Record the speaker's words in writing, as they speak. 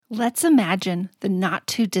Let's imagine the not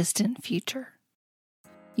too distant future.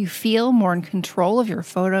 You feel more in control of your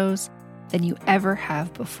photos than you ever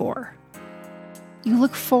have before. You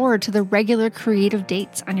look forward to the regular creative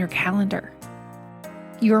dates on your calendar.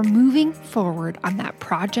 You are moving forward on that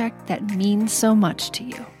project that means so much to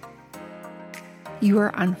you. You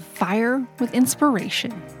are on fire with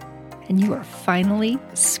inspiration, and you are finally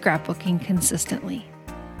scrapbooking consistently.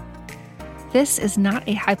 This is not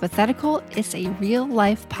a hypothetical, it's a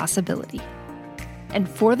real-life possibility. And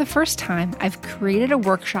for the first time, I've created a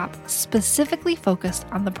workshop specifically focused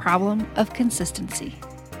on the problem of consistency.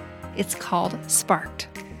 It's called Sparked,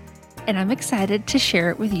 and I'm excited to share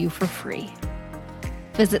it with you for free.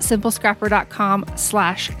 Visit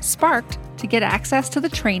simplescrapper.com/sparked to get access to the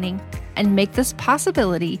training and make this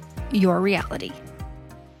possibility your reality.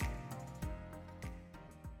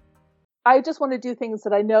 I just want to do things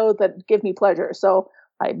that I know that give me pleasure. So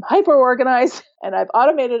I'm hyper organized and I've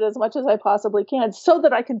automated as much as I possibly can so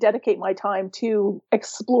that I can dedicate my time to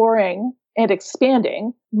exploring and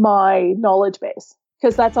expanding my knowledge base,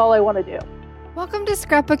 because that's all I want to do. Welcome to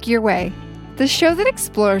Scrapbook Your Way, the show that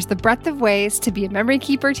explores the breadth of ways to be a memory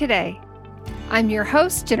keeper today. I'm your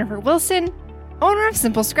host, Jennifer Wilson, owner of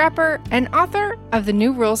Simple Scrapper and author of The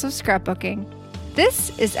New Rules of Scrapbooking.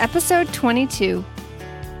 This is episode 22.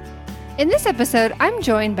 In this episode, I'm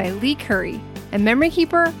joined by Lee Curry, a memory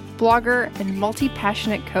keeper, blogger, and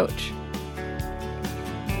multi-passionate coach.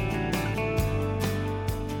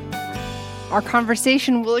 Our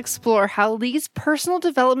conversation will explore how Lee's personal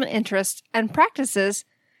development interests and practices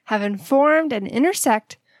have informed and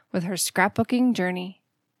intersect with her scrapbooking journey.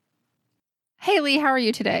 Hey Lee, how are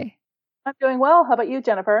you today? I'm doing well. How about you,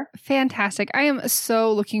 Jennifer? Fantastic. I am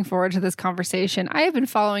so looking forward to this conversation. I have been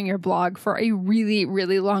following your blog for a really,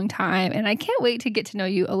 really long time, and I can't wait to get to know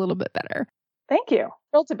you a little bit better. Thank you.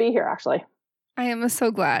 Thrilled to be here, actually. I am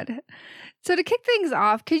so glad. So to kick things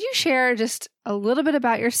off, could you share just a little bit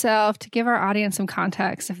about yourself to give our audience some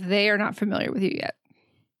context if they are not familiar with you yet?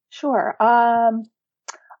 Sure.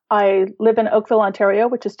 I live in Oakville, Ontario,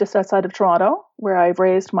 which is just outside of Toronto, where I've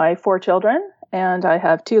raised my 4 children. And I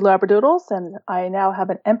have 2 Labradoodles, and I now have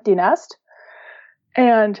an empty nest.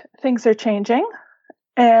 And things are changing.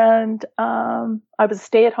 And I was a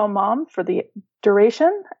stay-at-home mom for the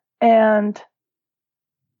duration. And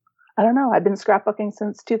I don't know, I've been scrapbooking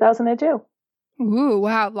since 2002. Ooh,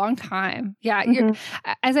 wow, long time. Yeah, you're,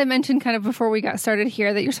 as I mentioned kind of before we got started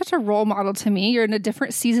here, that you're such a role model to me. You're in a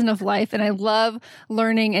different season of life, and I love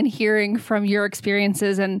learning and hearing from your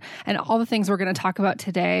experiences and all the things we're going to talk about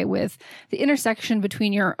today with the intersection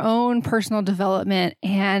between your own personal development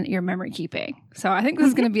and your memory keeping. So I think this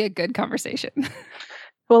is going to be a good conversation.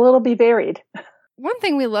 Well, it'll be varied. One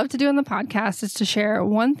thing we love to do on the podcast is to share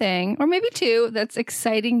one thing, or maybe 2, that's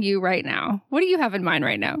exciting you right now. What do you have in mind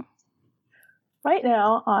right now? Right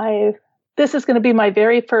now, this is going to be my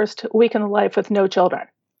very first week in life with no children.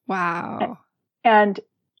 Wow. And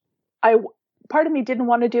part of me didn't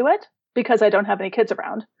want to do it because I don't have any kids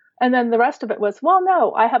around. And then the rest of it was, well,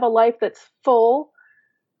 no, I have a life that's full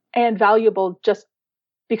and valuable just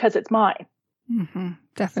because it's mine. Mm-hmm,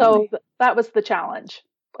 definitely. So that was the challenge.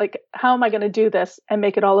 Like, how am I going to do this and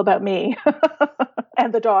make it all about me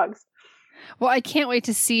and the dogs? Well, I can't wait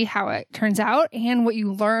to see how it turns out and what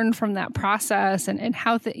you learn from that process and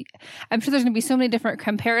how I'm sure there's going to be so many different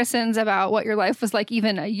comparisons about what your life was like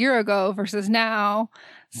even a year ago versus now.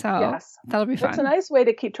 So yes, that'll be fun. It's a nice way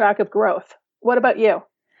to keep track of growth. What about you?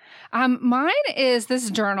 Mine is this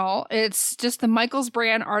journal. It's just the Michaels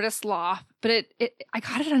brand Artist Loft, but I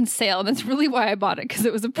got it on sale, and that's really why I bought it, because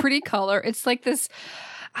it was a pretty color. It's like this,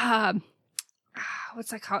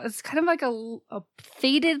 what's that called? It's kind of like a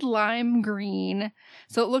faded lime green.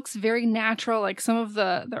 So it looks very natural, like some of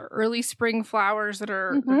the early spring flowers that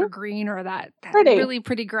are green, or that really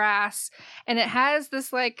pretty grass. And it has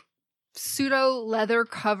this like pseudo leather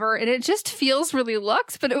cover, and it just feels really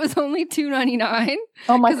luxe, but it was only $2.99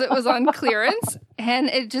 because it was on clearance. And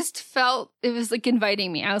it just it was like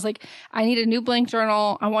inviting me. I was like, I need a new blank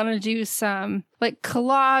journal. I want to do some like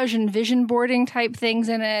collage and vision boarding type things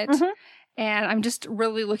in it. And I'm just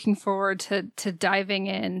really looking forward to diving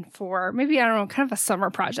in for maybe, I don't know, kind of a summer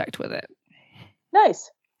project with it. Nice.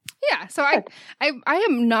 Yeah. So I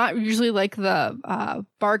am not usually like the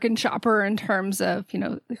bargain shopper in terms of,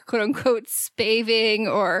 quote unquote spaving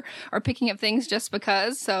or picking up things just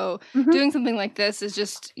because. So doing something like this is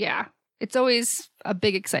just, it's always a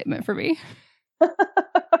big excitement for me.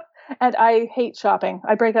 And I hate shopping.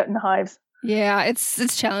 I break out in hives. Yeah,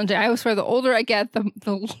 it's challenging. I swear the older I get,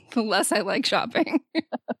 the less I like shopping.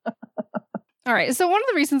 All right. So one of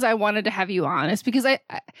the reasons I wanted to have you on is because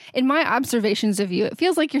in my observations of you, it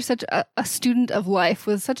feels like you're such a student of life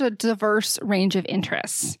with such a diverse range of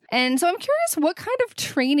interests. And so I'm curious what kind of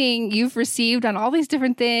training you've received on all these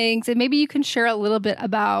different things. And maybe you can share a little bit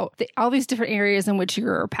about all these different areas in which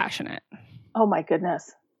you're passionate. Oh, my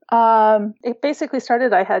goodness. It basically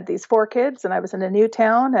started, I had these 4 kids and I was in a new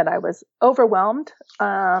town and I was overwhelmed.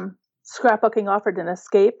 Scrapbooking offered an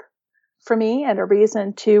escape for me and a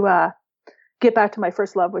reason to get back to my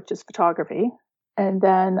first love, which is photography. And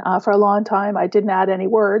then for a long time, I didn't add any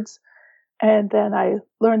words. And then I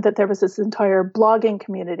learned that there was this entire blogging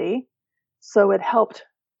community. So it helped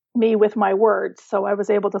me with my words. So I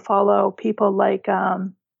was able to follow people like,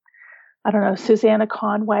 Susanna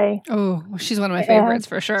Conway. Oh, she's one of my favorites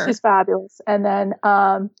for sure. She's fabulous. And then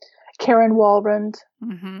Karen Walrond.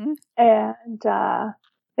 Mm-hmm. And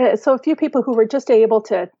so a few people who were just able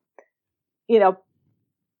to,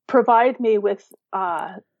 provide me with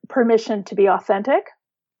permission to be authentic,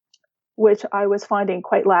 which I was finding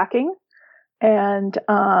quite lacking. And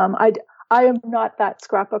I am not that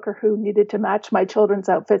scrapbooker who needed to match my children's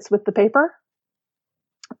outfits with the paper.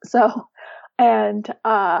 So, and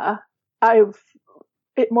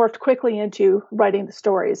it morphed quickly into writing the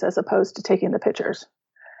stories as opposed to taking the pictures.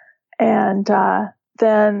 And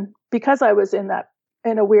then because I was in a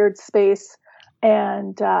weird space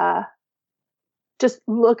and just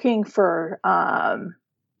looking for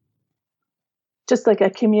just like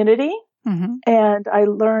a community. Mm-hmm. And I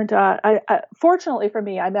learned, fortunately for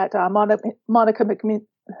me, I met Monica McNeil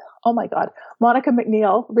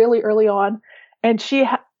really early on. And she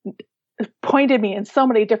pointed me in so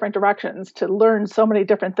many different directions to learn so many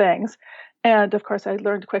different things. And of course, I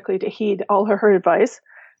learned quickly to heed all her advice.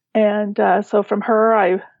 And so from her,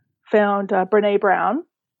 I found Brene Brown.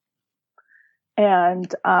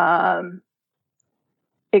 And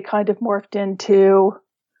it kind of morphed into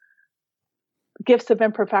Gifts of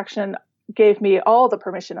Imperfection, gave me all the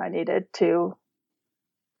permission I needed to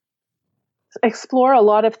explore a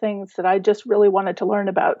lot of things that I just really wanted to learn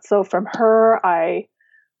about. So from her, I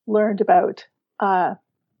learned about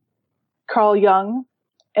Carl Jung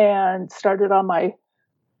and started on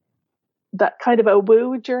that kind of a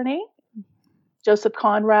woo journey. Joseph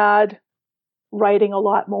Conrad, writing a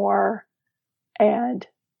lot more, and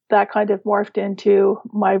that kind of morphed into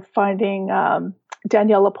my finding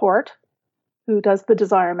Danielle Laporte, who does the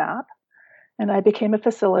Desire Map. And I became a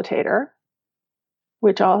facilitator,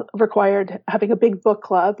 which required having a big book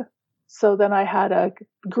club. So then I had a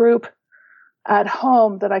group at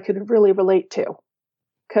home that I could really relate to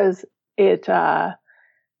because it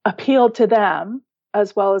appealed to them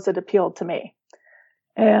as well as it appealed to me.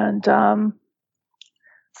 And so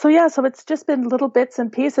it's just been little bits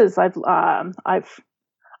and pieces.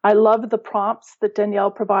 I love the prompts that Danielle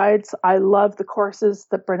provides. I love the courses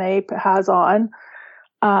that Brene has on.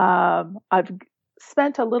 I've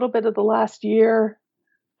spent a little bit of the last year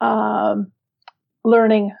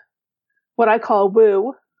learning what I call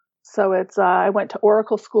woo. So it's I went to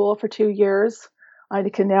Oracle school for 2 years. I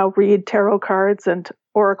can now read tarot cards and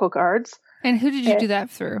Oracle cards. And who did you do that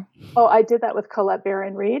through? Oh, I did that with Colette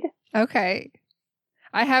Baron-Reid. Okay.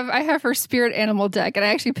 I have her spirit animal deck, and I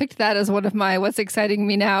actually picked that as one of my What's Exciting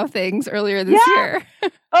Me Now things earlier this year.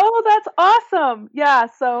 Oh, that's awesome. Yeah.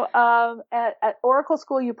 So at Oracle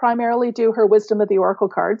school, you primarily do her Wisdom of the Oracle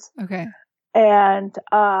cards. Okay. And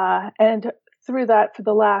through that, for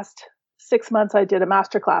the last 6 months, I did a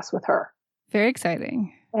masterclass with her. Very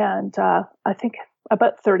exciting. And I think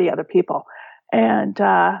about 30 other people. And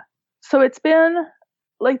so it's been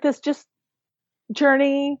like this just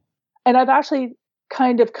journey. And I've actually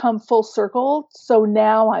kind of come full circle. So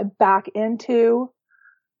now I'm back into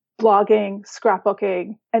blogging,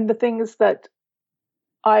 scrapbooking, and the things that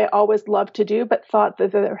I always loved to do, but thought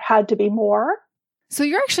that there had to be more. So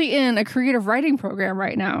you're actually in a creative writing program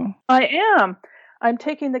right now. I am. I'm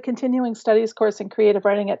taking the continuing studies course in creative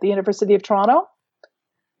writing at the University of Toronto.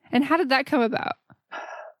 And how did that come about?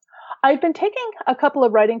 I've been taking a couple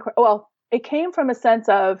of writing, it came from a sense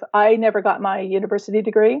of I never got my university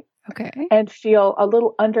degree. Okay. And feel a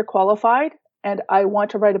little underqualified, and I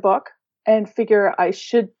want to write a book and figure I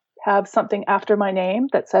should have something after my name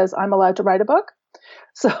that says I'm allowed to write a book.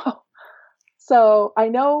 So I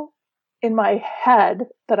know in my head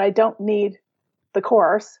that I don't need the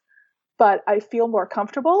course, but I feel more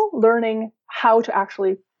comfortable learning how to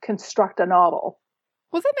actually construct a novel.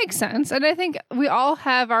 Well, that makes sense. And I think we all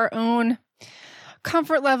have our own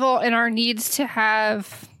comfort level and our needs to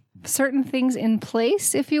have certain things in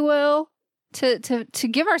place, if you will, to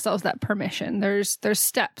give ourselves that permission. There's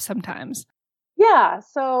steps sometimes. Yeah.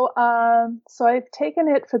 So I've taken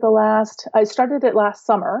it I started it last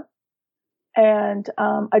summer, and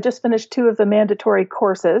I just finished 2 of the mandatory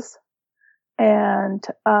courses and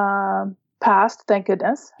passed, thank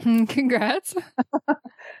goodness. Congrats.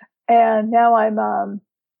 And now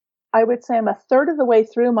I would say I'm a third of the way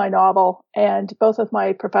through my novel, and both of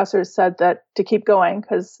my professors said that to keep going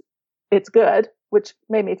because it's good, which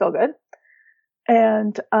made me feel good.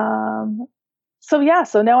 And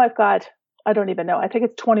so now I've got, I don't even know, I think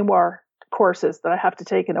it's 20 more courses that I have to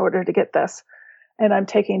take in order to get this, and I'm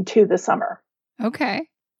taking 2 this summer. Okay.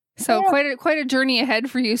 So quite a journey ahead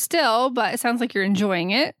for you still, but it sounds like you're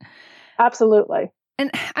enjoying it. Absolutely.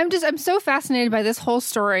 And I'm so fascinated by this whole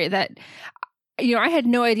story that, I had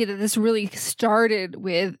no idea that this really started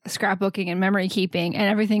with scrapbooking and memory keeping, and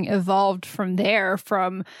everything evolved from there,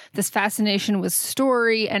 from this fascination with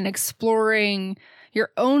story and exploring your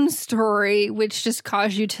own story, which just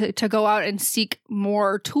caused you to go out and seek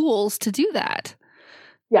more tools to do that.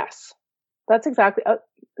 Yes, that's exactly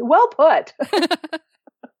well put.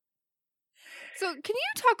 So can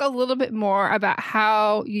you talk a little bit more about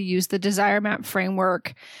how you use the Desire Map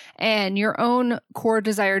framework and your own core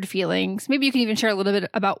desired feelings? Maybe you can even share a little bit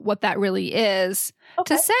about what that really is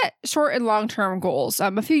to set short and long-term goals.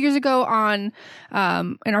 A few years ago in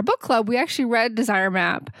our book club, we actually read Desire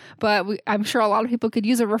Map, but I'm sure a lot of people could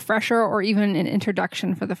use a refresher or even an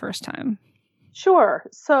introduction for the first time. Sure.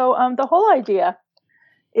 So the whole idea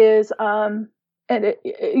is, and it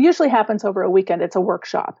usually happens over a weekend, it's a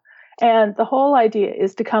workshop. And the whole idea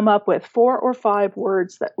is to come up with 4 or 5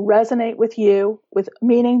 words that resonate with you, with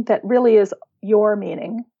meaning that really is your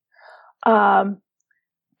meaning. And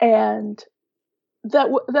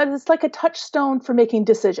that is like a touchstone for making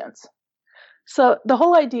decisions. So the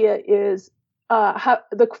whole idea is,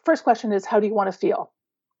 the first question is, how do you want to feel?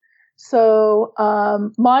 So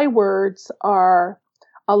my words are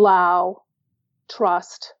allow,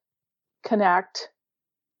 trust, connect,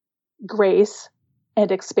 grace, and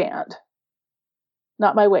expand.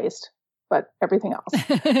 Not my waist, but everything else.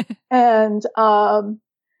 And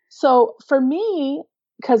so for me,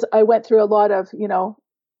 because I went through a lot of,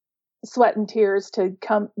 sweat and tears to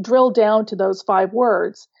drill down to those 5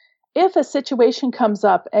 words, if a situation comes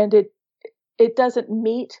up and it doesn't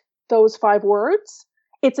meet those 5 words,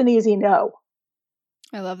 it's an easy no.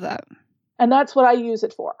 I love that. And that's what I use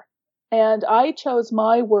it for. And I chose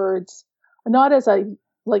my words not as a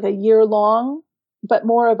year long, but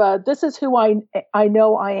more of this is who I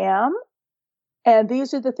know I am. And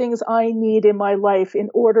these are the things I need in my life in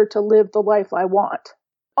order to live the life I want.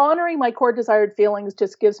 Honoring my core desired feelings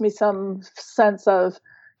just gives me some sense of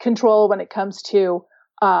control when it comes to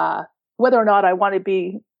whether or not I want to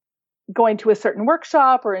be going to a certain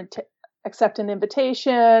workshop or accept an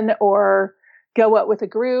invitation or go out with a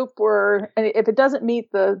group, and if it doesn't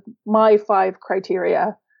meet my 5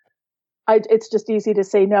 criteria, it's just easy to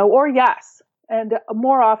say no or yes. And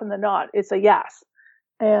more often than not, it's a yes.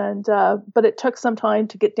 And but it took some time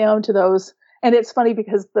to get down to those. And it's funny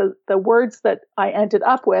because the words that I ended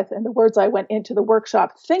up with and the words I went into the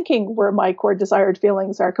workshop thinking were my core desired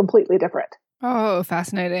feelings are completely different. Oh,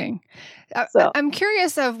 fascinating. So, I'm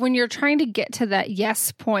curious of when you're trying to get to that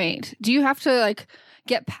yes point, do you have to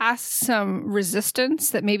get past some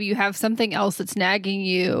resistance that maybe you have something else that's nagging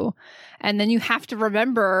you, and then you have to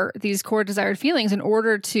remember these core desired feelings in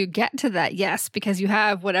order to get to that yes, because you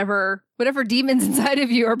have whatever demons inside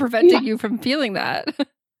of you are preventing you from feeling that.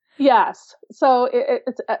 Yes. So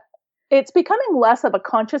it's becoming less of a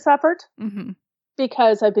conscious effort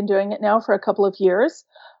because I've been doing it now for a couple of years.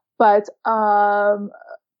 But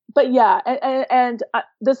yeah, and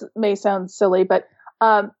this may sound silly, but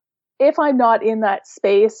if I'm not in that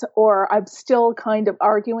space or I'm still kind of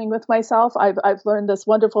arguing with myself, I've learned this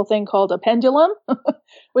wonderful thing called a pendulum,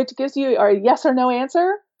 which gives you a yes or no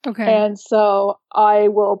answer. Okay. And so I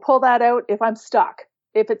will pull that out if I'm stuck.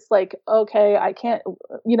 If it's like, okay, I can't,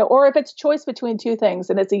 or if it's choice between 2 things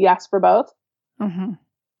and it's a yes for both,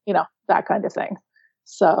 that kind of thing.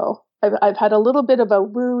 So I've had a little bit of a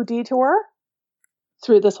woo detour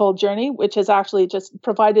through this whole journey, which has actually just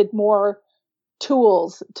provided more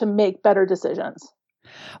tools to make better decisions.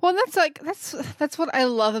 Well, that's what I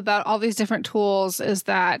love about all these different tools is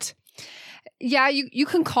that, yeah, you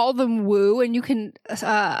can call them woo and you can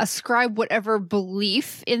ascribe whatever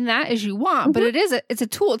belief in that as you want, but it's a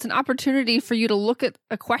tool. It's an opportunity for you to look at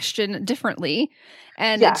a question differently.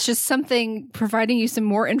 And it's just something providing you some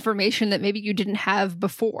more information that maybe you didn't have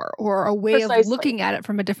before, or a way of looking at it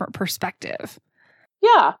from a different perspective.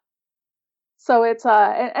 Yeah. So it's,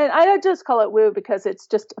 and I just call it woo because it's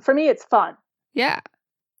just, for me, it's fun. Yeah.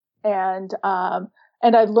 And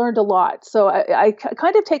and I've learned a lot. So I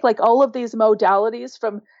kind of take like all of these modalities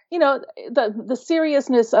from, the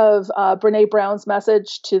seriousness of Brene Brown's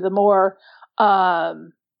message to the more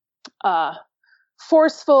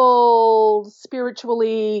forceful,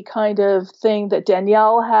 spiritually kind of thing that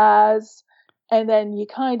Danielle has. And then you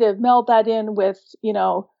kind of meld that in with,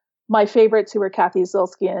 my favorites who are Kathy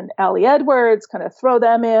Zilski and Ali Edwards, kind of throw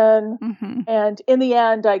them in. Mm-hmm. And in the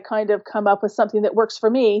end, I kind of come up with something that works for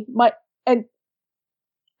me. And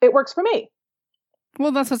it works for me.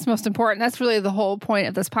 Well, that's what's most important. That's really the whole point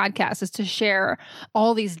of this podcast, is to share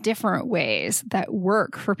all these different ways that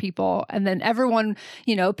work for people. And then everyone,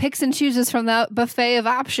 picks and chooses from that buffet of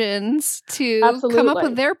options to come up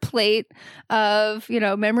with their plate of,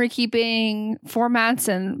 memory keeping formats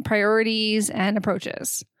and priorities and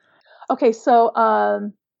approaches. Okay. So,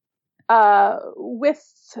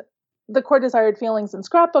 with the core desired feelings and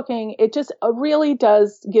scrapbooking, it just really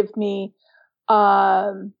does give me,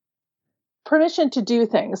 permission to do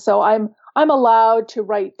things. So I'm allowed to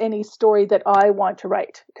write any story that I want to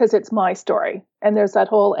write because it's my story. And there's that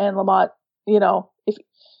whole Anne Lamott, if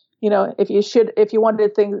you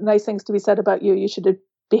wanted nice things to be said about you, you should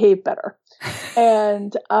behave better.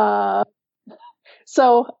 And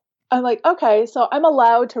so I'm like, okay, so I'm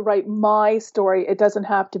allowed to write my story. It doesn't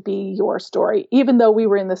have to be your story, even though we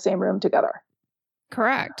were in the same room together.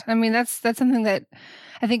 Correct. I mean, that's something that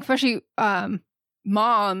I think, especially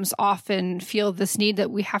moms often feel this need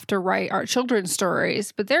that we have to write our children's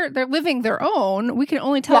stories, but they're living their own. We can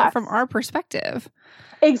only tell it from our perspective.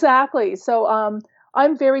 Exactly. So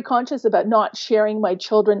I'm very conscious about not sharing my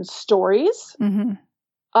children's stories. Mm-hmm.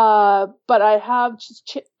 But I have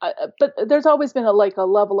but there's always been a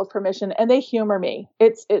level of permission, and they humor me.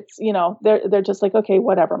 It's they're just like, okay,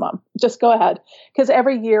 whatever, Mom, just go ahead. Because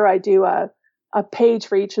every year I do a page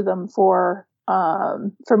for each of them for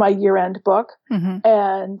my year-end book, mm-hmm.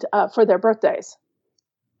 and for their birthdays.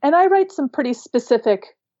 And I write some pretty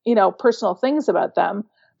specific, personal things about them,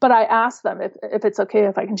 but I ask them if it's okay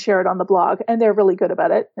if I can share it on the blog, and they're really good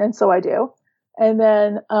about it. And so I do. And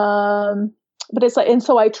then, but it's like, and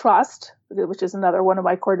so I trust, which is another one of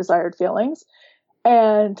my core desired feelings,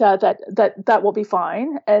 and that will be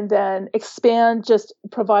fine. And then expand just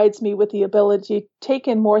provides me with the ability to take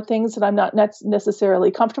in more things that I'm not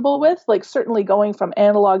necessarily comfortable with. Like certainly going from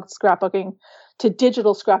analog scrapbooking to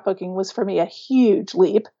digital scrapbooking was for me a huge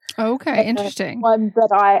leap. Okay, interesting. One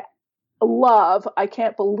that I love. I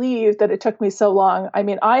can't believe that it took me so long. I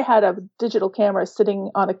mean, I had a digital camera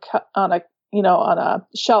sitting on a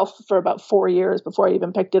shelf for about 4 years before I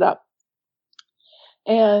even picked it up.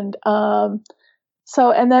 And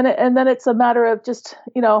so, and then it's a matter of just,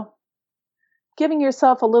 giving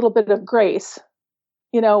yourself a little bit of grace,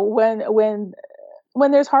 when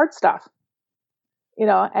there's hard stuff,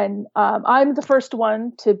 and I'm the first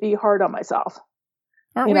one to be hard on myself.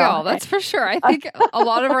 Aren't we all? That's for sure. I think a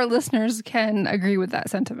lot of our listeners can agree with that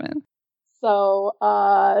sentiment. So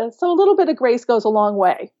a little bit of grace goes a long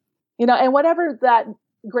way, and whatever that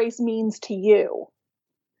grace means to you.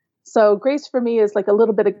 So grace for me is like a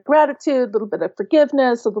little bit of gratitude, a little bit of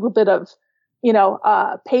forgiveness, a little bit of,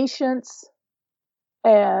 patience,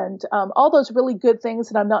 and all those really good things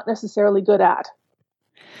that I'm not necessarily good at.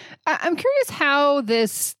 I'm curious how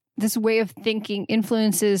this way of thinking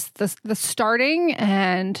influences the starting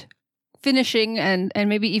and finishing and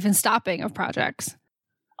maybe even stopping of projects.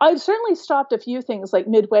 I've certainly stopped a few things like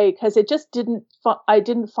midway because it just I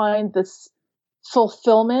didn't find this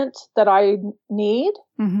fulfillment that I need.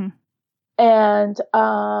 Mm-hmm. And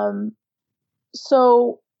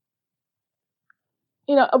so,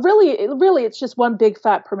 really it's just one big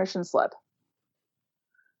fat permission slip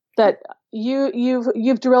that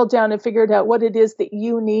you've drilled down and figured out what it is that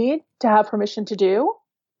you need to have permission to do.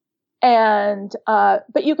 And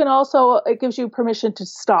but you can also, it gives you permission to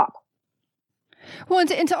stop. Well,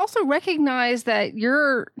 and to also recognize that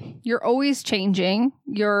you're always changing.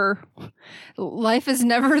 Your life is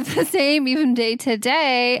never the same, even day to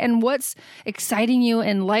day. And what's exciting you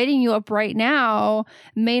and lighting you up right now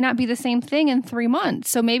may not be the same thing in 3 months.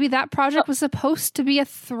 So maybe that project was supposed to be a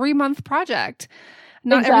 3-month project.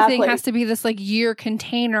 Not everything has to be this year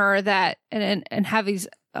container that and have these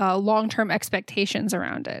long-term expectations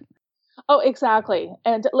around it. Oh, exactly.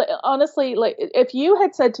 And honestly, if you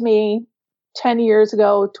had said to me 10 years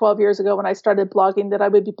ago, 12 years ago, when I started blogging that I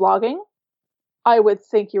would be blogging, I would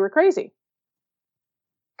think you were crazy.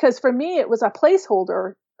 Because for me, it was a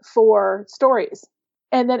placeholder for stories.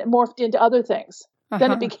 And then it morphed into other things. Uh-huh.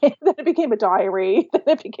 Then it became a diary. Then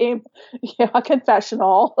it became a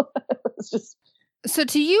confessional. It was just. So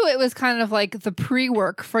to you, it was kind of like the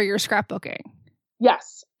pre-work for your scrapbooking.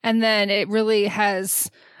 Yes. And then it really has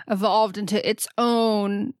evolved into its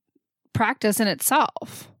own practice in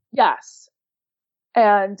itself. Yes.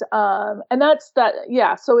 And that's that.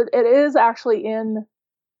 Yeah. So it is actually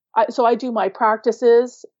so I do my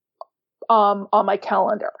practices, on my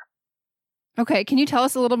calendar. Okay. Can you tell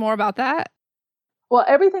us a little more about that? Well,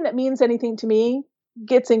 everything that means anything to me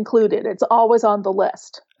gets included. It's always on the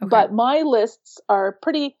list. Okay. But my lists are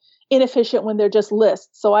pretty inefficient when they're just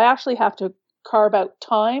lists. So I actually have to carve out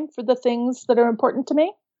time for the things that are important to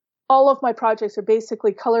me. All of my projects are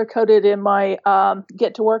basically color coded in my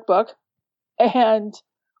Get to Work book. And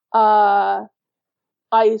I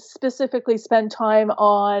specifically spend time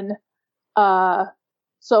on,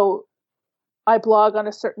 so I blog on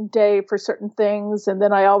a certain day for certain things. And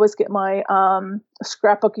then I always get my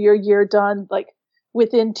scrapbook year done, like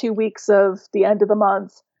within 2 weeks of the end of the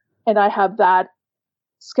month. And I have that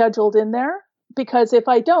scheduled in there, because if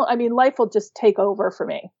I don't, I mean, life will just take over for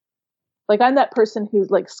me. Like, I'm that person who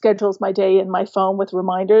like schedules my day in my phone with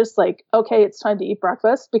reminders, like, okay, it's time to eat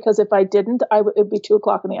breakfast. Because if I didn't, it'd be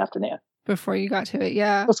 2:00 in the afternoon. Before you got to it.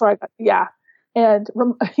 Yeah. Yeah. And,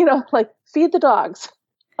 like, feed the dogs.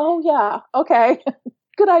 Oh yeah. Okay.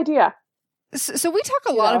 Good idea. So we talk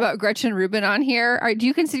a lot about Gretchen Rubin on here. Do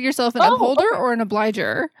you consider yourself an upholder or an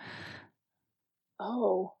obliger?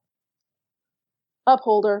 Oh,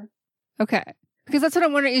 upholder. Okay. Because that's what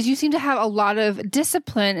I'm wondering, is you seem to have a lot of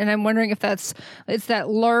discipline, and I'm wondering if it's that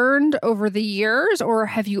learned over the years, or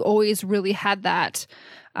have you always really had that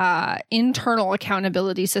internal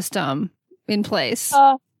accountability system in place?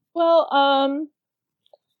 Well,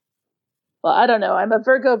 I don't know. I'm a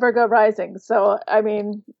Virgo rising. So, I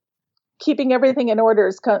mean, keeping everything in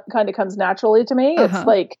order kind of comes naturally to me. It's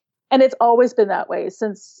like, and it's always been that way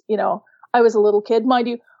since, I was a little kid. Mind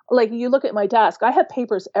you, like, you look at my desk, I have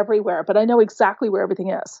papers everywhere, but I know exactly where everything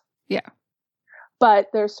is. Yeah. But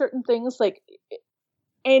there's certain things, like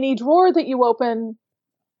any drawer that you open,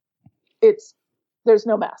 there's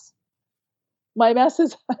no mess. My mess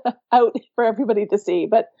is out for everybody to see,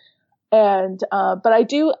 but I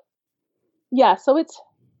do. Yeah. So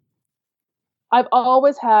I've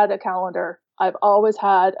always had a calendar. I've always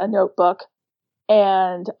had a notebook,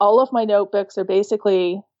 and all of my notebooks are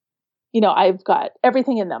basically, I've got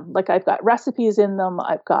everything in them. Like, I've got recipes in them.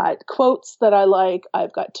 I've got quotes that I like.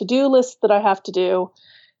 I've got to-do lists that I have to do.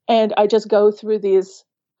 And I just go through these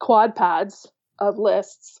quad pads of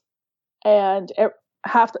lists, and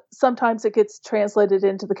sometimes it gets translated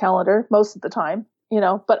into the calendar, most of the time,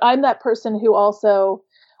 but I'm that person who also,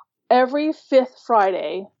 every 5th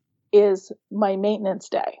Friday is my maintenance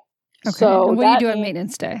day. Okay. So and what do you do on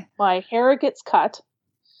maintenance day? My hair gets cut.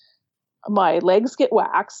 My legs get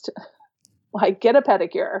waxed. I get a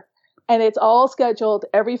pedicure, and it's all scheduled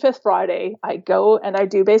every 5th Friday. I go and I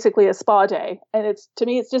do basically a spa day, and to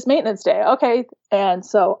me, it's just maintenance day. Okay. And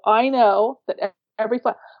so I know that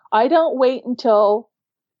I don't wait until,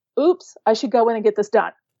 I should go in and get this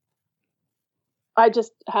done. I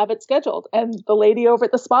just have it scheduled. And the lady over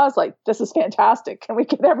at the spa is like, this is fantastic. Can we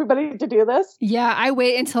get everybody to do this? Yeah, I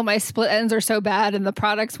wait until my split ends are so bad and the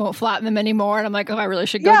products won't flatten them anymore. And I'm like, I really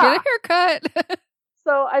should go get a haircut.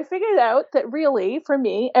 So I figured out that really, for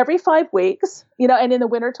me, every 5 weeks, and in the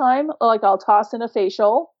wintertime, like, I'll toss in a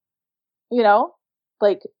facial,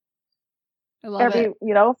 like I love it.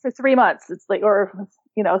 For 3 months. It's like, or,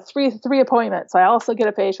 three appointments. I also get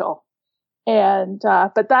a facial. And,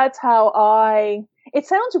 but that's how it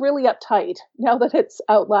sounds really uptight now that it's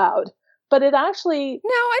out loud, but it actually.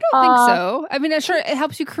 No, I don't think so. I mean, I'm sure it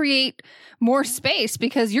helps you create more space,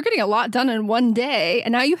 because you're getting a lot done in one day.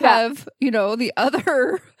 And now you have, the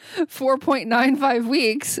other 4.95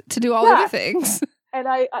 weeks to do all the other things. And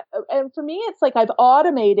and for me, it's like I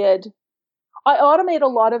automate a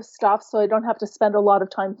lot of stuff so I don't have to spend a lot of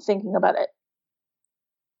time thinking about it.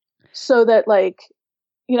 So that, like,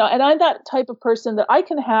 and I'm that type of person that I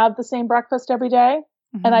can have the same breakfast every day,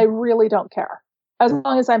 and I really don't care, as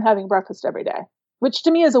long as I'm having breakfast every day, which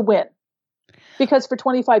to me is a win, because for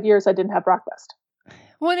 25 years I didn't have breakfast.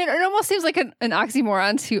 Well, it almost seems like an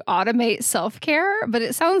oxymoron to automate self-care, but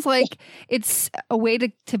it sounds like it's a way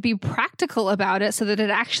to be practical about it so that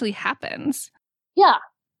it actually happens. Yeah.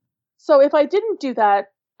 So if I didn't do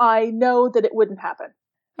that, I know that it wouldn't happen.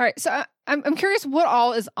 All right. So I'm curious what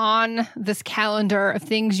all is on this calendar of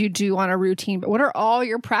things you do on a routine, but what are all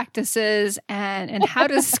your practices, and how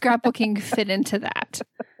does scrapbooking fit into that?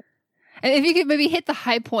 And if you could maybe hit the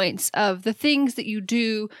high points of the things that you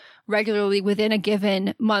do regularly within a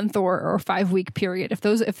given month or 5-week period, if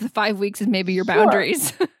the 5 weeks is maybe your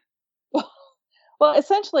boundaries. Well,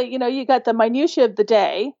 essentially, you got the minutiae of the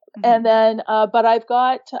day, and then, but I've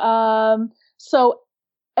got, so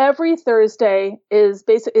every Thursday is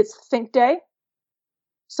it's think day.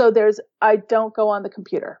 So I don't go on the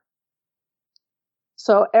computer.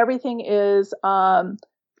 So everything is,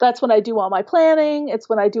 that's when I do all my planning. It's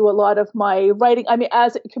when I do a lot of my writing. I mean,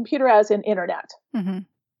 as in internet. Mm-hmm.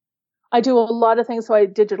 I do a lot of things. So I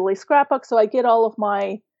digitally scrapbook. So I get all of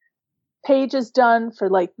my pages done for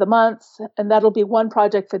like the months, and that'll be one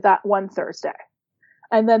project for that one Thursday.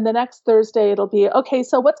 And then the next Thursday, it'll be, okay,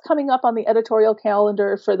 so what's coming up on the editorial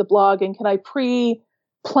calendar for the blog? And can I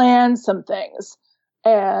pre-plan some things?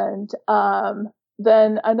 And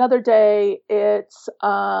then another day, it's,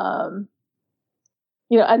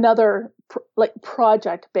 another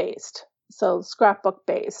project-based. So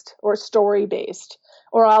scrapbook-based or story-based.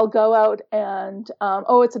 Or I'll go out and,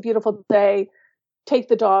 it's a beautiful day, take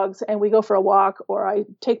the dogs and we go for a walk, or I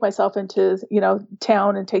take myself into,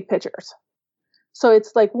 town and take pictures. So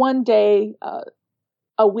it's like one day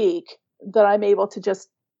a week that I'm able to just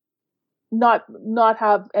not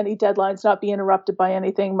have any deadlines, not be interrupted by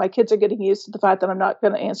anything. My kids are getting used to the fact that I'm not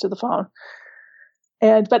going to answer the phone.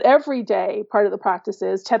 But every day, part of the practice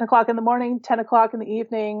is 10 o'clock in the morning, 10 o'clock in the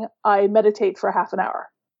evening, I meditate for half an hour.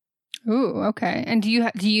 Ooh, okay. And do you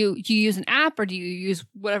use an app, or do you use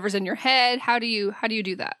whatever's in your head? How do you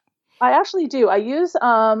do that? I actually do. I use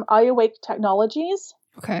iAwake Technologies.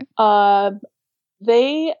 Okay. It's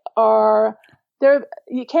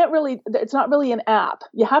not really an app.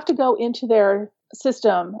 You have to go into their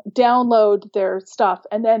system, download their stuff,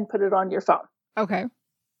 and then put it on your phone. Okay.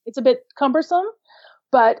 It's a bit cumbersome,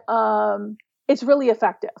 but it's really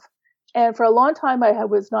effective. And for a long time, I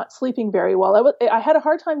was not sleeping very well. I had a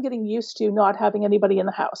hard time getting used to not having anybody in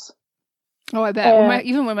the house. Oh, I bet.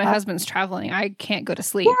 Even when my husband's traveling, I can't go to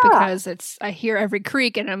sleep because I hear every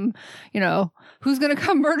creak and I'm, who's going to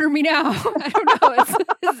come murder me now? I don't know.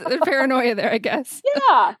 It's paranoia there, I guess.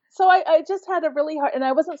 Yeah. So I just had a really hard, and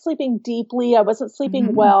I wasn't sleeping deeply. I wasn't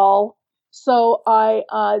sleeping well. So I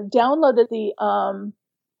downloaded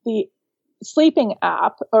the sleeping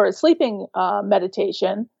app or sleeping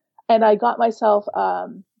meditation, and I got myself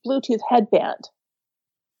Bluetooth headband.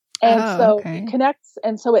 And it connects.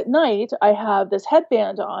 And so at night I have this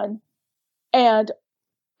headband on, and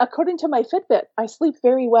according to my Fitbit, I sleep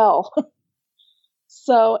very well.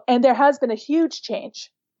 And there has been a huge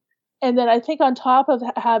change. And then I think on top of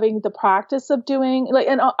having the practice of doing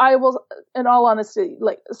and I will, in all honesty,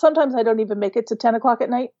 sometimes I don't even make it to 10 o'clock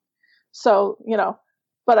at night. So,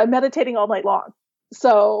 but I'm meditating all night long.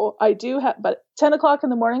 So I do but 10 o'clock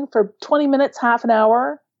in the morning for 20 minutes, half an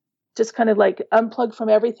hour, just kind of unplug from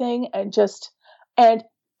everything and it's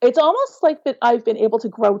almost like that I've been able to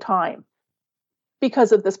grow time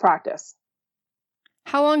because of this practice.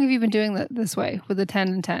 How long have you been doing that this way with the 10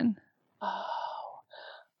 and 10?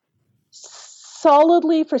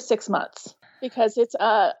 Solidly for 6 months, because it's,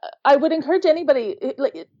 I would encourage anybody,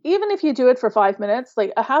 even if you do it for 5 minutes,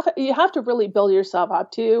 you have to really build yourself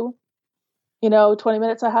up to, 20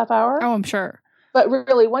 minutes, a half hour. Oh, I'm sure. But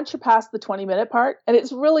really, once you pass the 20-minute part, and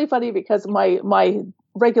it's really funny because my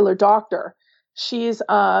regular doctor, she's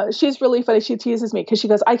really funny. She teases me because she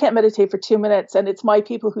goes, I can't meditate for 2 minutes, and it's my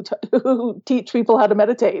people who teach people how to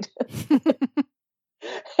meditate.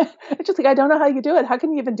 It's just I don't know how you do it. How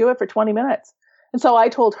can you even do it for 20 minutes? And so I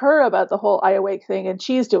told her about the whole iAwake thing, and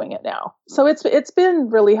she's doing it now. So it's been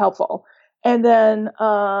really helpful. And then,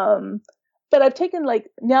 but I've taken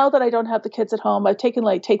now that I don't have the kids at home, I've taken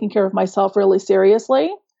taking care of myself really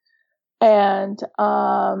seriously. And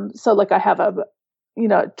so I have a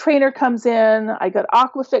trainer comes in, I got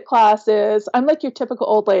aquafit classes. I'm like your typical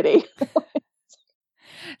old lady.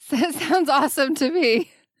 That sounds awesome to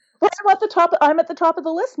me. But I'm at the top of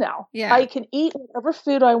the list now. Yeah. I can eat whatever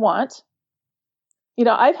food I want.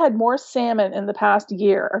 I've had more salmon in the past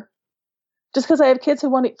year just because I have kids who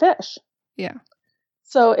want to eat fish. Yeah.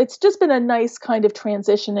 So it's just been a nice kind of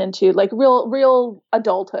transition into real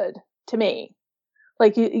adulthood to me.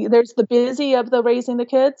 There's the busy of the raising the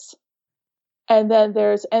kids, and then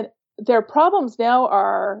their problems now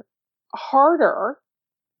are harder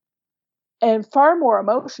and far more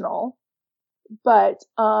emotional, but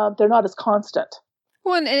they're not as constant.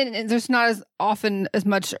 Well, and there's not as often as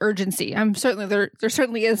much urgency. I'm certainly there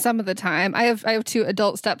certainly is some of the time. I have two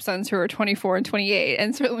adult stepsons who are 24 and 28,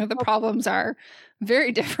 and certainly the problems are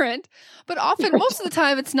very different. But often, most of the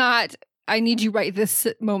time, it's not, I need you right this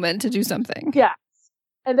moment to do something. Yeah.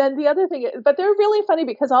 And then the other thing is, but they're really funny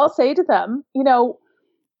because I'll say to them, do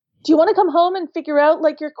you want to come home and figure out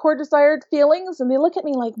your core desired feelings? And they look at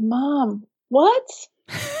me like, Mom, what?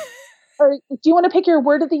 Or do you want to pick your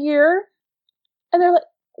word of the year? And they're like,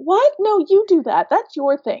 what? No, you do that. That's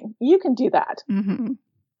your thing. You can do that. Mm-hmm.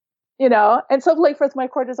 And so like with my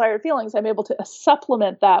core desired feelings, I'm able to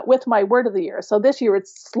supplement that with my word of the year. So this year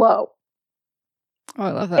it's slow. Oh,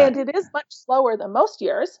 I love that. And it is much slower than most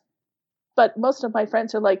years, but most of my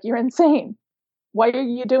friends are like, you're insane. Why are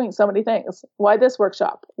you doing so many things? Why this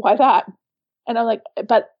workshop? Why that? And I'm like,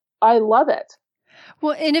 but I love it.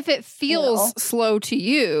 Well, and if it feels slow to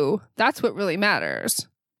you, that's what really matters.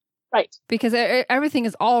 Right. Because everything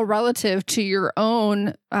is all relative to your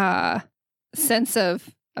own sense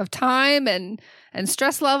of time and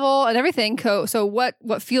stress level and everything. So what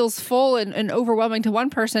feels full and overwhelming to one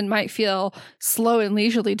person might feel slow and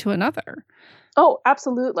leisurely to another. Oh,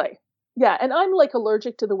 absolutely. Yeah. And I'm like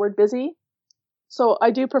allergic to the word busy. So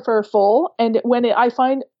I do prefer full. And when I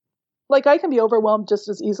find like I can be overwhelmed just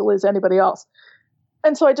as easily as anybody else.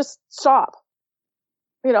 And so I just stop.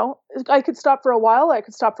 I could stop for a while. I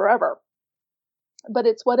could stop forever. But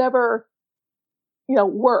it's whatever,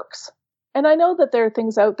 works. And I know that there are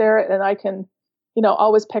things out there and I can,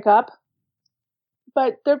 always pick up.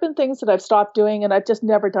 But there have been things that I've stopped doing and I've just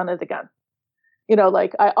never done it again.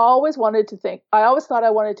 Like I always thought I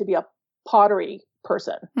wanted to be a pottery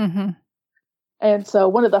person. Mm-hmm. And so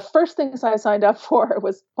one of the first things I signed up for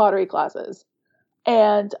was pottery classes.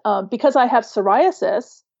 And because I have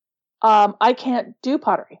psoriasis, I can't do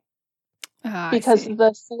pottery because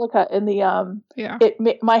the silica in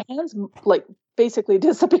the my hands like basically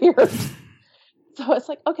disappeared. So it's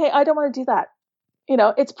like, okay, I don't want to do that.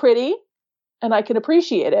 It's pretty and I can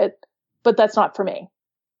appreciate it, but that's not for me.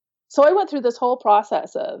 So I went through this whole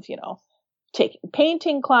process of, taking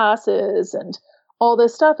painting classes and all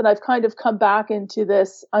this stuff. And I've kind of come back into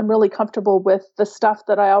this. I'm really comfortable with the stuff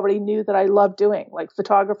that I already knew that I love doing, like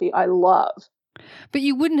photography. I love. But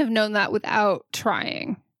you wouldn't have known that without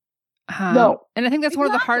trying. No. And I think that's one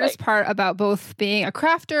of the hardest part about both being a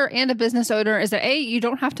crafter and a business owner is that A, you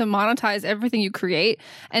don't have to monetize everything you create.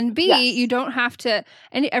 And B, you don't have to,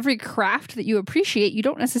 every craft that you appreciate, you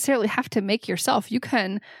don't necessarily have to make yourself. You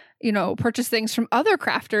can, purchase things from other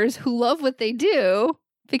crafters who love what they do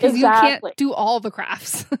because you can't do all the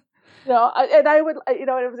crafts. And I would, it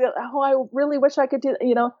was, I really wish I could do,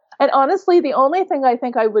 and honestly, the only thing I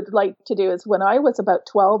think I would like to do is when I was about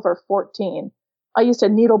 12 or 14, I used to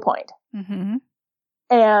needlepoint. Mm-hmm.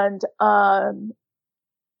 And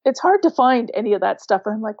it's hard to find any of that stuff.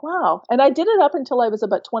 And I'm like, wow. And I did it up until I was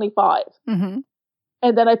about 25. Mm-hmm.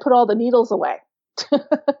 And then I put all the needles away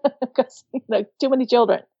because, too many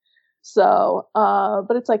children. So,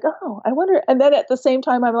 but it's like, oh, I wonder. And then at the same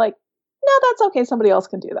time, I'm like, no, that's okay. Somebody else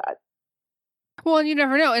can do that. Well, and you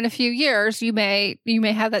never know. In a few years, you may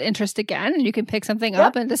have that interest again, and you can pick something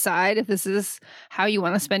up and decide if this is how you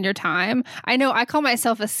want to spend your time. I know I call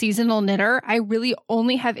myself a seasonal knitter. I really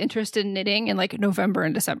only have interest in knitting in like November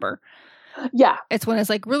and December. Yeah. It's when it's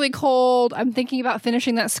like really cold. I'm thinking about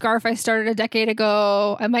finishing that scarf I started a decade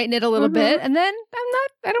ago. I might knit a little bit, and then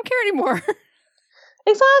I don't care anymore.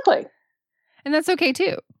 Exactly. And that's okay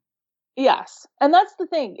too. Yes. And that's the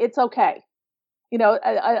thing. It's okay.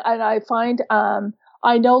 I find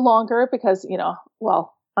I no longer because,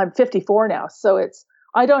 I'm 54 now. So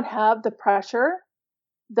I don't have the pressure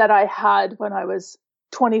that I had when I was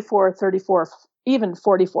 24, 34, even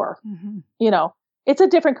 44. Mm-hmm. It's a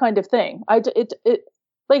different kind of thing. It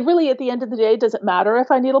like really at the end of the day, does it matter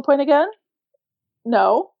if I needlepoint again?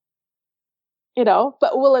 No.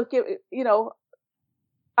 But will it give,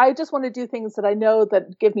 I just want to do things that I know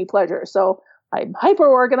that give me pleasure. So I'm hyper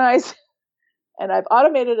organized. And I've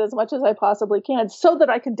automated as much as I possibly can so that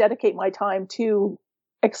I can dedicate my time to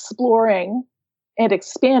exploring and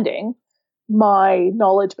expanding my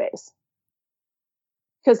knowledge base.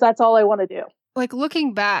 Because that's all I want to do. Like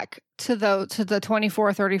looking back to the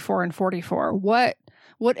 24, 34, and 44, what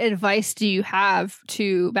advice do you have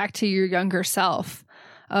back to your younger self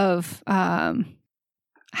of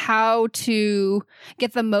how to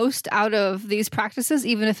get the most out of these practices,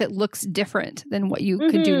 even if it looks different than what you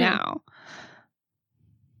could do now?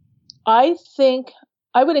 I think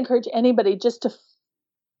I would encourage anybody just to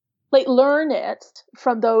learn it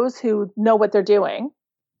from those who know what they're doing.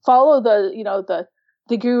 Follow the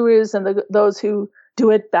gurus and those who do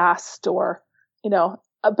it best, or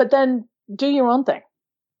but then do your own thing.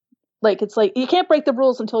 It's like you can't break the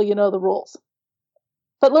rules until you know the rules.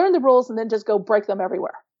 But learn the rules and then just go break them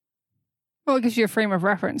everywhere. Well, it gives you a frame of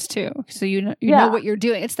reference too. So you know what you're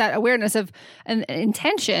doing. It's that awareness of an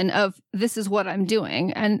intention of this is what I'm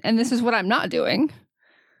doing and this is what I'm not doing.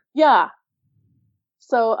 Yeah.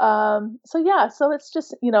 So it's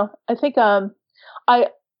just, I think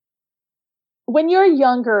when you're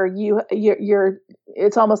younger, you're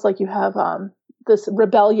it's almost like you have this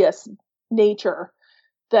rebellious nature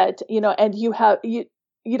that, and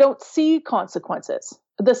you don't see consequences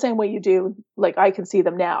the same way you do. Like I can see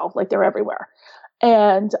them now, like they're everywhere.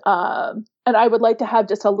 And I would like to have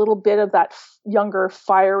just a little bit of that younger,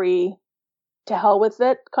 fiery, to hell with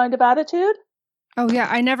it kind of attitude. Oh yeah,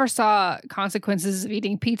 I never saw consequences of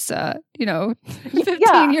eating pizza,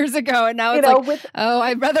 15 years ago, and now it's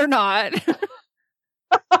I'd rather not.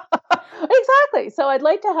 Exactly. So I'd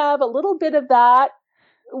like to have a little bit of that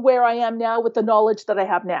where I am now with the knowledge that I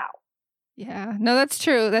have now. Yeah, no, that's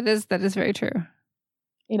true. That is very true.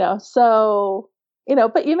 So,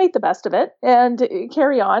 but you make the best of it and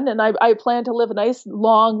carry on. And I plan to live a nice,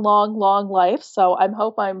 long, long, long life. So I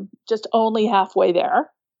hope I'm just only halfway there.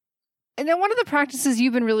 And then one of the practices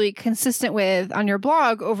you've been really consistent with on your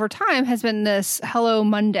blog over time has been this Hello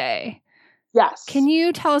Monday. Yes. Can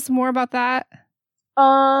you tell us more about that?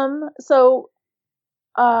 So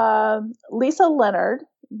Lisa Leonard,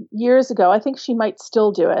 years ago, I think she might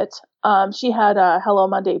still do it. She had a Hello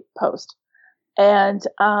Monday post, and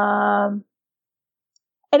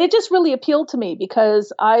it just really appealed to me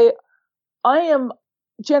because I am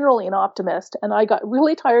generally an optimist, and I got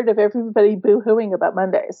really tired of everybody boo-hooing about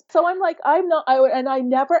Mondays. So I'm like, I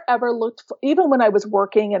never ever looked for, even when I was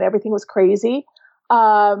working and everything was crazy.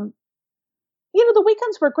 The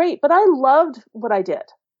weekends were great, but I loved what I did,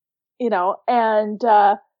 and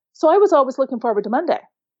so I was always looking forward to Monday.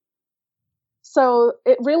 So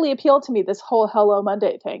it really appealed to me, this whole Hello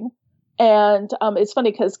Monday thing. And it's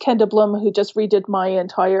funny because Kenda Bloom, who just redid my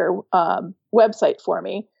entire website for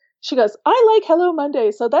me, she goes, I like Hello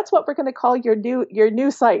Monday, so that's what we're going to call your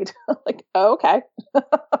new site. I'm like, oh, okay.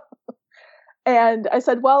 And I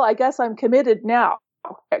said, well, I guess I'm committed now,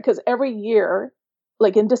 because every year,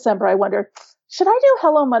 like in December, I wonder, should I do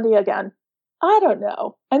Hello Monday again? I don't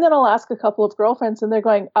know. And then I'll ask a couple of girlfriends, and they're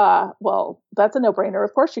going, well, that's a no-brainer.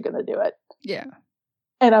 Of course you're going to do it. Yeah.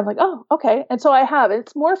 And I'm like, oh, okay. And so I have.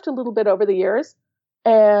 It's morphed a little bit over the years.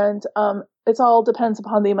 And it all depends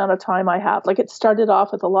upon the amount of time I have. Like, it started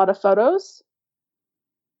off with a lot of photos.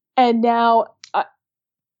 And now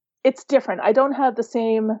it's different. I don't have the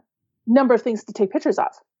same number of things to take pictures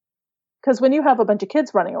of. Because when you have a bunch of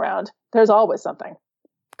kids running around, there's always something.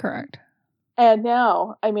 Correct. And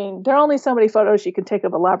now, I mean, there are only so many photos you can take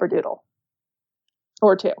of a Labradoodle.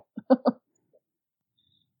 Or two.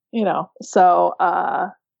 So,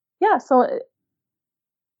 so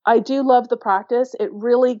I do love the practice. It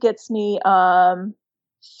really gets me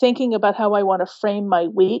thinking about how I want to frame my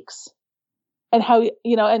weeks, and how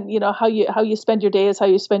how you spend your day is how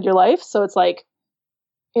you spend your life. So it's like,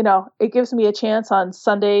 it gives me a chance on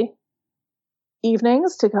Sunday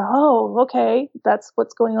evenings to go, oh, okay, that's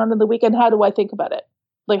what's going on in the weekend. How do I think about it?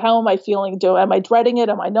 Like, how am I feeling? Am I dreading it?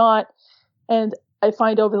 Am I not? And I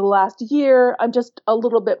find over the last year, I'm just a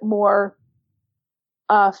little bit more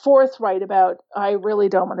forthright about, I really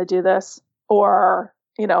don't want to do this, or,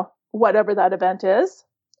 whatever that event is.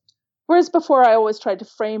 Whereas before, I always tried to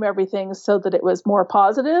frame everything so that it was more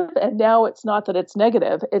positive. And now it's not that it's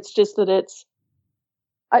negative. It's just that it's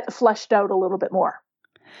fleshed out a little bit more.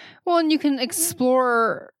 Well, and you can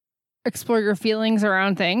explore your feelings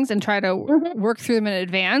around things and try to work through them in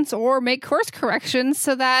advance, or make course corrections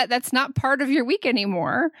so that that's not part of your week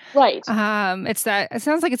anymore. Right. It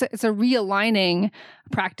sounds like it's a realigning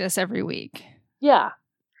practice every week. Yeah.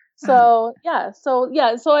 So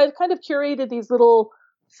I've kind of curated these little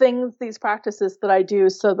things, these practices that I do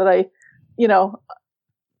so that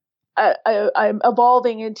I'm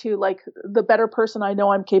evolving into like the better person I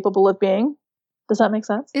know I'm capable of being. Does that make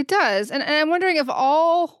sense? It does. And I'm wondering, of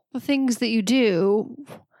all the things that you do,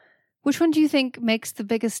 which one do you think makes the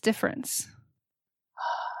biggest difference?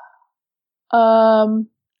 The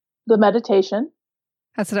meditation.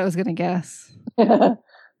 That's what I was going to guess. The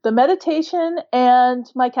meditation and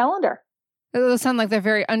my calendar. Those sound like they're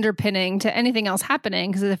very underpinning to anything else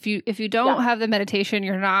happening. Because if you don't have the meditation,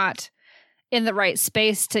 you're not in the right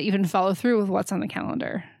space to even follow through with what's on the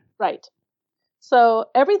calendar. Right. So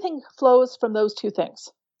everything flows from those two things.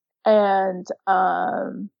 And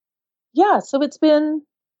so it's been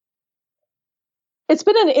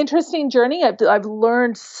an interesting journey. I've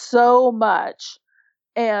learned so much,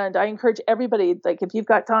 and I encourage everybody, like, if you've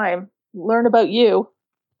got time, learn about you,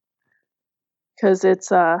 because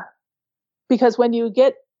it's because when you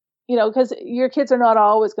get, because your kids are not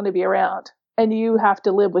always going to be around, and you have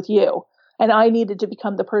to live with you. And I needed to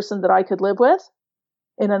become the person that I could live with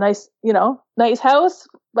in a nice house,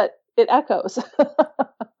 but it echoes.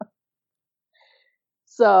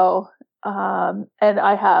 So, and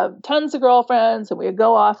I have tons of girlfriends, and we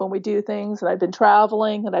go off and we do things, and I've been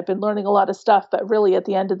traveling, and I've been learning a lot of stuff, but really at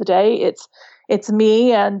the end of the day, it's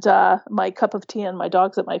me and my cup of tea and my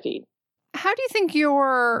dogs at my feet. How do you think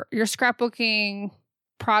your scrapbooking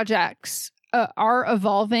projects are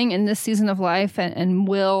evolving in this season of life and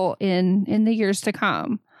will in the years to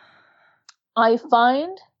come? I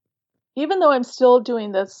find, even though I'm still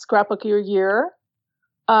doing the scrapbook year,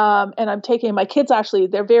 and I'm taking my kids, actually,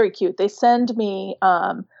 they're very cute. They send me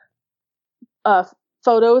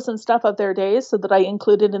photos and stuff of their days so that I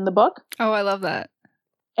include it in the book. Oh, I love that.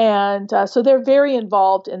 And so they're very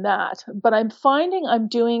involved in that. But I'm finding I'm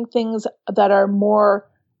doing things that are more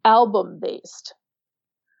album based.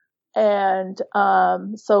 And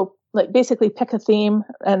so like basically pick a theme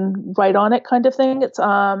and write on it kind of thing. It's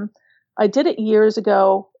I did it years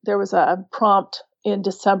ago. There was a prompt in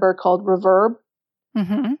December called Reverb.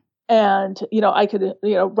 Mm-hmm. And, I could,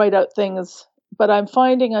 write out things, but I'm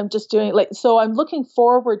finding I'm just doing so I'm looking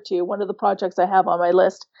forward to one of the projects I have on my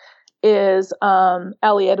list is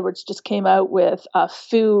Ali Edwards just came out with a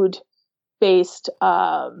food based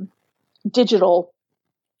digital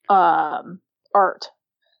art.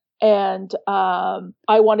 And I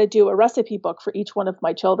want to do a recipe book for each one of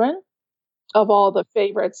my children of all the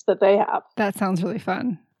favorites that they have. That sounds really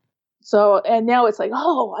fun. So, and now it's like,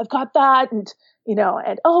 oh, I've got that. And,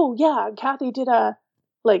 and oh yeah, Kathy did a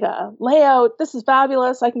layout. This is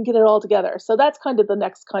fabulous. I can get it all together. So that's kind of the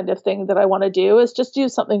next kind of thing that I want to do is just do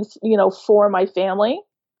something, for my family.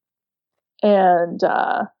 And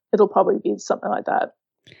it'll probably be something like that.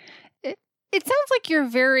 It sounds like you're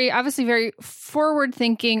obviously very forward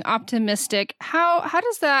thinking, optimistic. How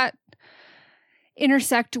does that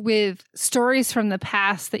intersect with stories from the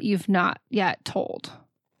past that you've not yet told?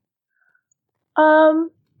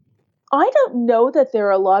 I don't know that there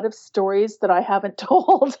are a lot of stories that I haven't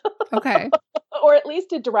told. Okay. Or at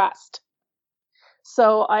least addressed.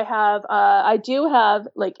 So I do have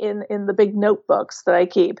like in the big notebooks that I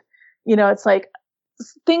keep, it's like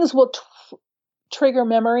things will trigger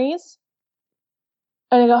memories.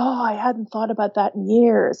 And I go, oh, I hadn't thought about that in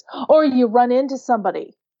years. Or you run into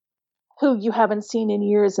somebody who you haven't seen in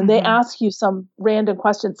years and they ask you some random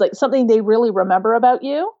questions, like something they really remember about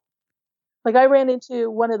you. Like I ran into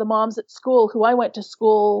one of the moms at school who I went to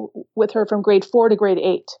school with her from grade 4 to grade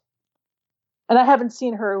 8. And I haven't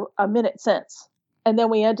seen her a minute since. And then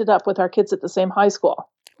we ended up with our kids at the same high school.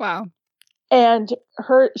 Wow. And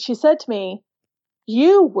she said to me,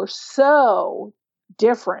 you were so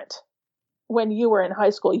different when you were in high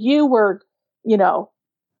school. You were, you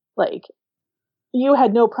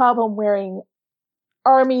had no problem wearing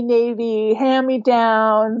Army, Navy,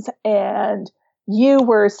 hand-me-downs, and you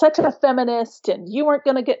were such a feminist, and you weren't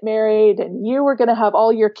going to get married, and you were going to have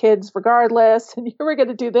all your kids regardless, and you were going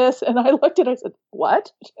to do this. And I looked at her and I said,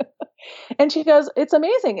 what? And she goes, it's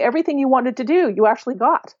amazing. Everything you wanted to do, you actually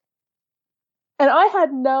got. And I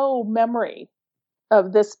had no memory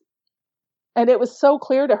of this. And it was so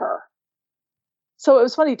clear to her. So it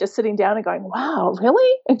was funny just sitting down and going, wow,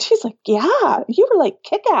 really? And she's like, yeah, you were like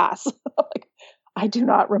kick-ass. I'm like, I do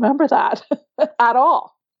not remember that at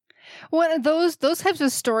all. Well, those types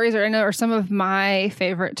of stories are some of my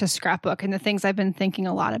favorite to scrapbook, and the things I've been thinking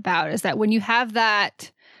a lot about is that when you have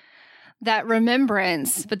that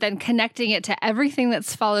remembrance, but then connecting it to everything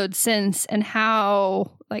that's followed since and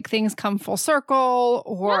how like things come full circle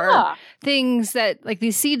or things that like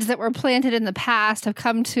these seeds that were planted in the past have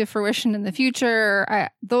come to fruition in the future.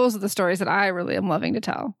 Those are the stories that I really am loving to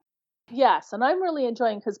tell. Yes. And I'm really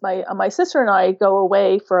enjoying because my sister and I go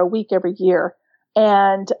away for a week every year.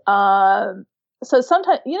 And so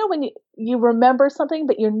sometimes, when you remember something,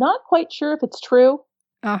 but you're not quite sure if it's true.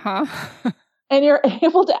 Uh-huh. And you're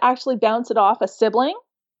able to actually bounce it off a sibling.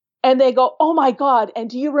 And they go, oh my God, and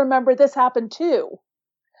do you remember this happened too?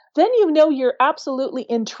 Then you're absolutely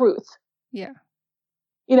in truth. Yeah.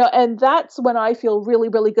 And that's when I feel really,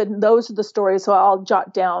 really good. And those are the stories. So I'll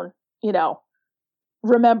jot down,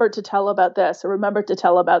 remember to tell about this or remember to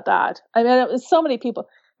tell about that. I mean, it was so many people.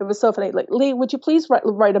 It was so funny. Like, Lee, would you please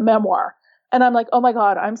write a memoir? And I'm like, oh my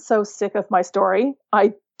God, I'm so sick of my story.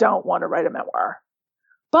 I don't want to write a memoir.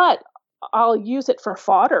 But I'll use it for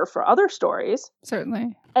fodder for other stories.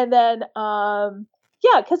 Certainly. And then,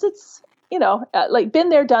 because it's, like been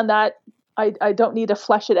there, done that. I don't need to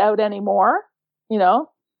flesh it out anymore,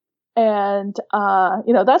 and,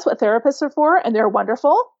 that's what therapists are for, and they're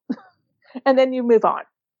wonderful. And then you move on,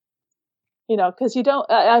 because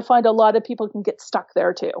I find a lot of people can get stuck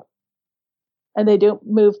there too. And they don't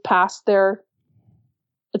move past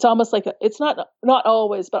it's almost like it's not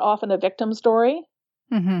always, but often a victim story.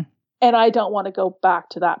 Mm-hmm. And I don't want to go back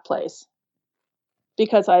to that place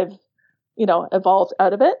because I've, evolved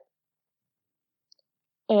out of it.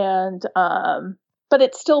 And, but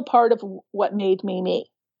it's still part of what made me me.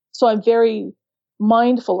 So I'm very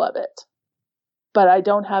mindful of it. but I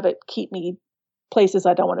don't have it keep me places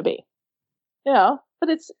I don't want to be. But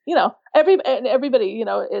it's, everybody,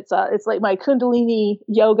 it's like my Kundalini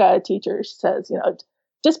yoga teacher says,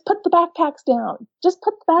 just put the backpacks down. Just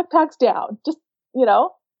put the backpacks down. Just,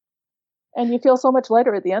 and you feel so much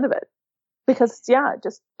lighter at the end of it because,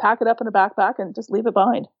 just pack it up in a backpack and just leave it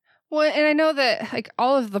behind. Well, and I know that like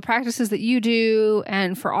all of the practices that you do,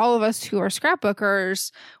 and for all of us who are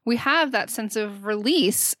scrapbookers, we have that sense of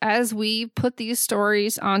release as we put these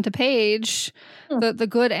stories onto page, the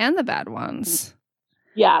good and the bad ones.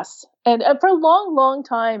 Yes. And for a long, long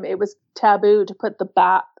time, it was taboo to put the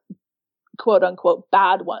quote unquote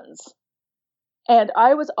bad ones. And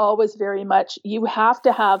I was always very much, you have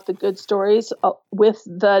to have the good stories with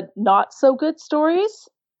the not so good stories.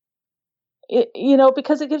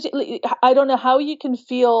 Because it gives you, I don't know how you can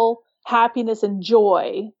feel happiness and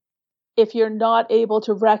joy if you're not able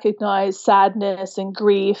to recognize sadness and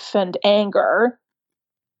grief and anger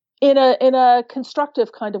in a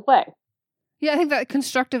constructive kind of way. Yeah, I think that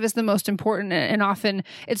constructive is the most important. And often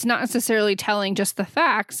it's not necessarily telling just the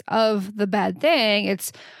facts of the bad thing.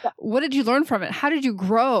 It's what did you learn from it? How did you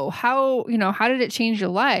grow? How did it change your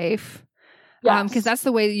life? Because that's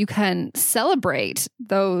the way that you can celebrate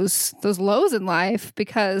those lows in life,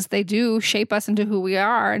 because they do shape us into who we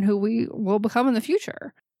are and who we will become in the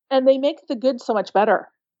future. And they make the good so much better.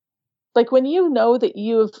 Like when you know that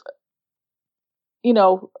you've,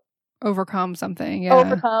 overcome something. Yeah.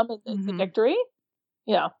 Overcome and the victory.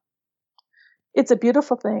 Yeah. It's a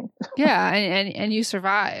beautiful thing. Yeah. And you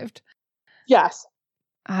survived. Yes.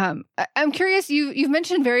 I'm curious, you've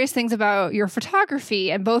mentioned various things about your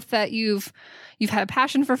photography, and both that you've had a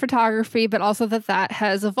passion for photography, but also that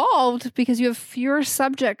has evolved because you have fewer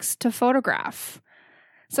subjects to photograph.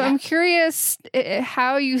 So I'm curious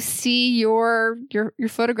how you see your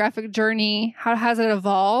photographic journey. How has it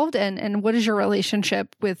evolved, and what is your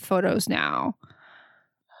relationship with photos now?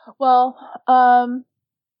 Well,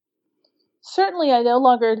 certainly I no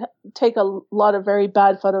longer take a lot of very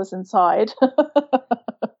bad photos inside.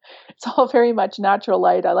 It's all very much natural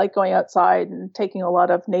light. I like going outside and taking a lot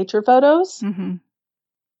of nature photos. Mm-hmm.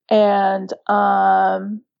 And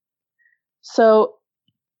so,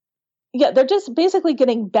 they're just basically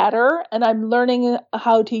getting better, and I'm learning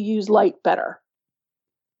how to use light better.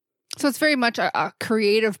 So it's very much a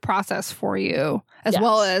creative process for you, as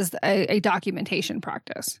well as a documentation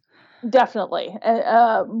practice. Definitely.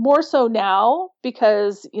 More so now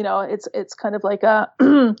because, it's kind of like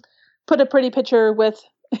put a pretty picture with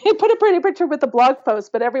a blog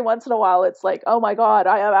post, but every once in a while it's like, oh my God,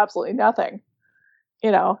 I have absolutely nothing,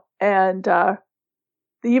 and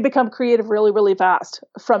you become creative really, really fast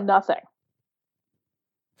from nothing,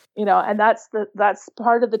 and that's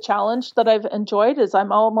part of the challenge that I've enjoyed is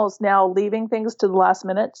I'm almost now leaving things to the last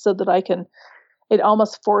minute so that it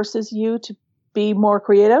almost forces you to be more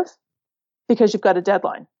creative because you've got a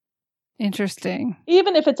deadline. Interesting.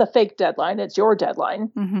 Even if it's a fake deadline, it's your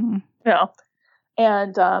deadline,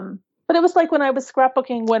 and, but it was like when I was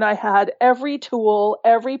scrapbooking, when I had every tool,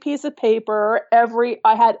 every piece of paper,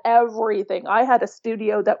 I had everything. I had a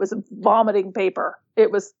studio that was vomiting paper.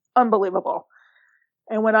 It was unbelievable.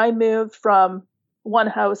 And when I moved from one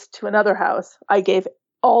house to another house, I gave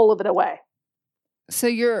all of it away. So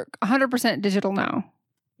you're 100% digital now?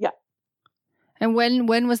 Yeah. And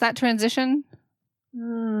when was that transition?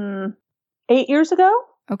 8 years ago.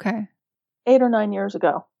 Okay. 8 or 9 years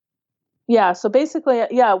ago. Yeah. So basically,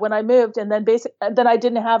 when I moved and then I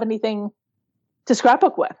didn't have anything to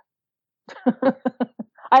scrapbook with.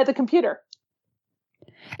 I had the computer.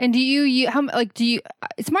 And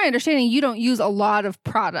it's my understanding you don't use a lot of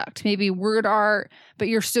product, maybe word art, but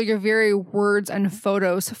you're very words and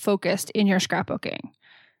photos focused in your scrapbooking.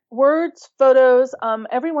 Words, photos,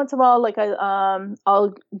 every once in a while, like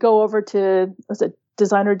I'll go over to,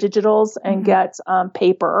 Designer Digitals and get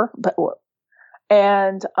paper,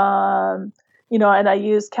 and I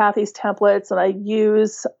use Kathy's templates, and I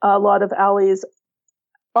use a lot of Allie's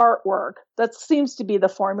artwork. That seems to be the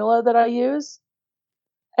formula that I use.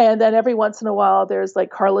 And then every once in a while, there's like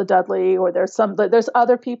Carla Dudley, or there's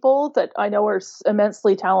other people that I know are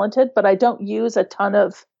immensely talented, but I don't use a ton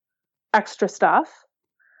of extra stuff.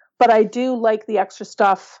 But I do like the extra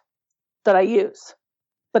stuff that I use.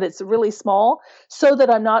 But it's really small so that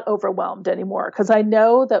I'm not overwhelmed anymore. Because I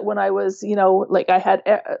know that when I was, I had,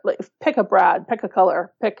 pick a brand, pick a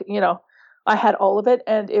color, I had all of it,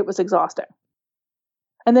 and it was exhausting.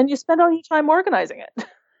 And then you spend all your time organizing it.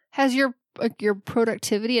 Has your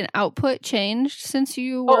productivity and output changed since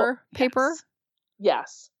you were paper?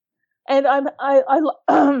 Yes. And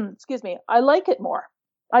I excuse me, I like it more.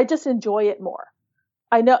 I just enjoy it more.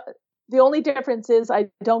 I know The only difference is I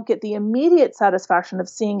don't get the immediate satisfaction of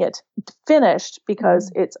seeing it finished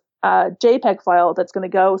because it's a JPEG file that's going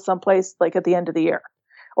to go someplace like at the end of the year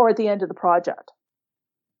or at the end of the project.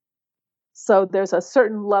 So there's a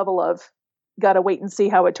certain level of got to wait and see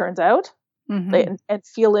how it turns out and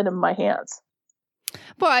feel it in my hands.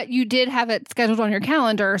 But you did have it scheduled on your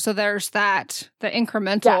calendar. So there's the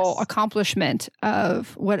incremental accomplishment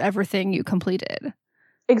of whatever thing you completed.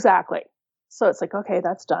 Exactly. So it's like, okay,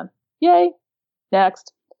 that's done. Yay.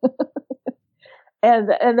 Next.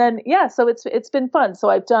 and then, so it's been fun. So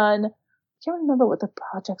I've done, I can't remember what the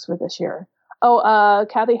projects were this year.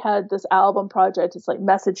 Kathy had this album project. It's like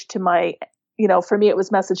message to my, for me, it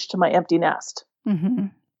was message to my empty nest. Mm-hmm.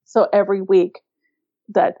 So every week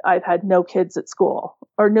that I've had no kids at school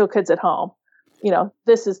or no kids at home,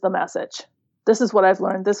 this is the message. This is what I've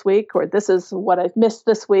learned this week, or this is what I've missed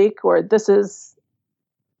this week, or this is,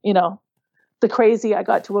 the crazy I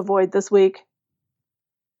got to avoid this week,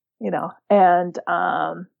 and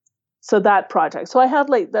so that project. So I have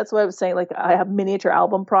that's what I was saying, I have miniature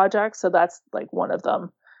album projects. So that's like one of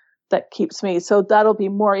them that keeps me. So that'll be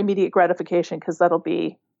more immediate gratification because that'll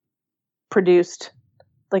be produced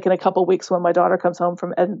like in a couple of weeks when my daughter comes home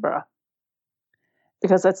from Edinburgh,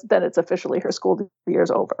 because then it's officially her school year's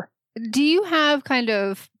over. Do you have kind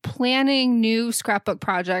of planning new scrapbook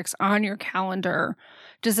projects on your calendar?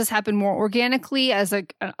 Does this happen more organically as a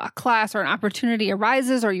class or an opportunity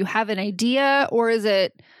arises, or you have an idea, or is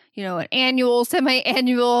it, an annual,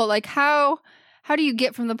 semi-annual? Like how do you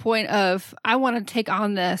get from the point of, I want to take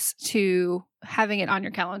on this, to having it on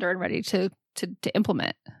your calendar and ready to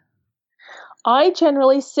implement? I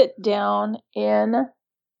generally sit down because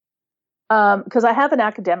I have an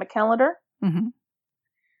academic calendar. Mm-hmm.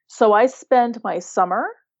 So I spend my summer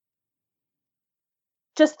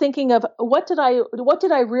just thinking of what did I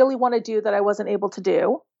really want to do that I wasn't able to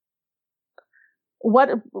do? What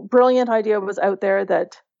brilliant idea was out there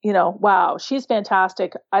that, wow, she's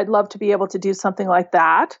fantastic. I'd love to be able to do something like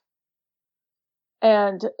that.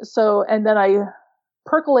 And then I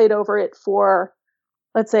percolate over it for,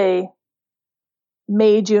 let's say,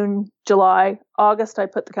 May, June, July, August, I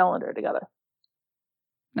put the calendar together.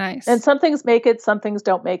 Nice. And some things make it, some things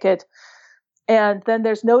don't make it. And then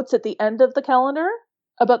there's notes at the end of the calendar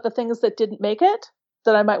about the things that didn't make it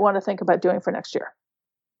that I might want to think about doing for next year.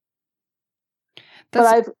 Go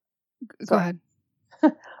ahead.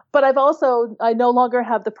 But I no longer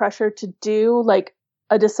have the pressure to do like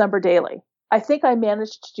a December daily. I think I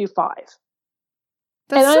managed to do 5.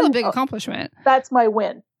 That's still a big accomplishment. That's my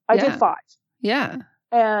win. I did 5. Yeah.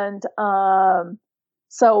 And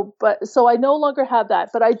so I no longer have that,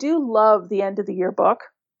 but I do love the end of the year book,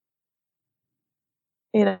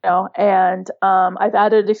 and I've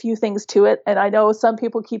added a few things to it. And I know some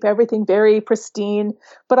people keep everything very pristine,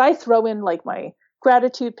 but I throw in like my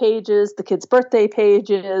gratitude pages, the kids' birthday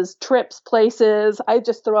pages, trips, places. I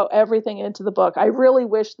just throw everything into the book. I really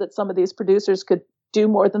wish that some of these producers could do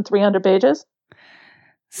more than 300 pages.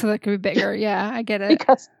 So that could be bigger. Yeah, I get it.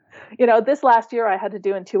 Because this last year I had to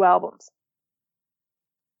do in 2 albums.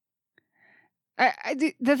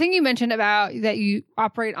 The thing you mentioned about that you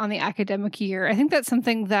operate on the academic year, I think that's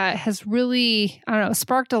something that has really,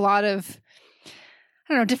 sparked a lot of,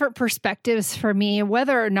 different perspectives for me,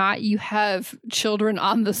 whether or not you have children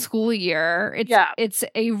on the school year. It's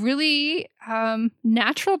a really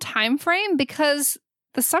natural time frame because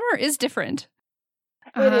the summer is different.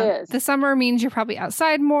 It is. The summer means you're probably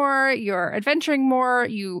outside more, you're adventuring more,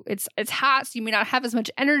 it's hot, so you may not have as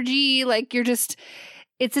much energy. Like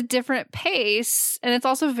it's a different pace, and it's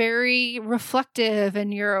also very reflective,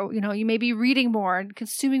 and you may be reading more and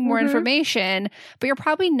consuming more information, but you're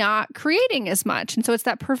probably not creating as much. And so it's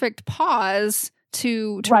that perfect pause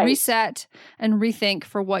to reset and rethink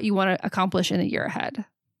for what you want to accomplish in the year ahead.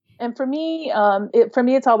 And for me,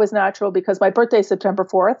 it's always natural because my birthday is September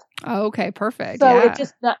 4th. Oh, okay, perfect. So it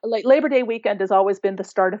just like Labor Day weekend has always been the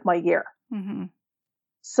start of my year. Mm-hmm.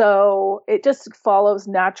 So it just follows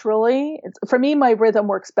naturally. For me, my rhythm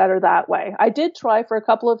works better that way. I did try for a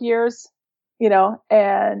couple of years,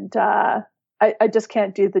 and I just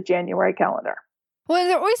can't do the January calendar. Well,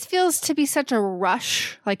 there always feels to be such a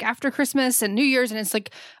rush, like after Christmas and New Year's, and it's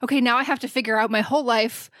like, okay, now I have to figure out my whole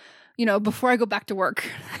life, before I go back to work,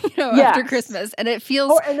 after Christmas. And it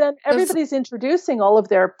feels... and then everybody's introducing all of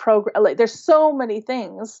their program. Like, there's so many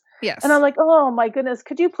things. Yes. And I'm like, oh my goodness,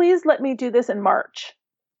 could you please let me do this in March?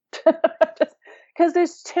 Because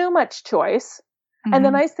there's too much choice. Mm-hmm. And the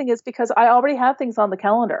nice thing is because I already have things on the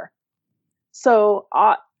calendar. So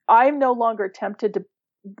I'm no longer tempted to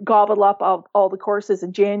gobble up all the courses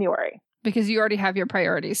in January. Because you already have your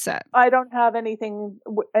priorities set. I don't have any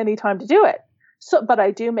time to do it. So, but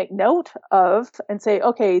I do make note of and say,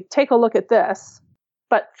 okay, take a look at this,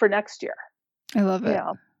 but for next year. I love it.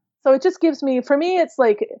 Yeah. So it just gives me, for me, it's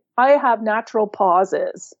like I have natural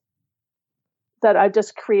pauses that I've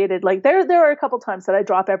just created. Like there are a couple times that I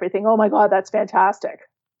drop everything. Oh my God, that's fantastic.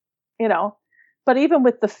 But even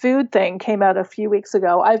with the food thing came out a few weeks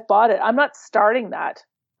ago, I've bought it. I'm not starting that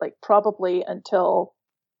like probably until,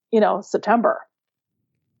 September.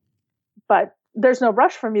 But there's no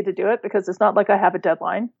rush for me to do it because it's not like I have a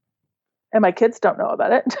deadline and my kids don't know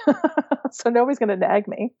about it. So nobody's going to nag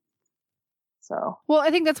me. So, well, I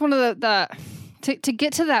think that's one of to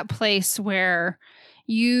get to that place where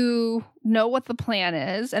you know what the plan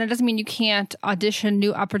is, and it doesn't mean you can't audition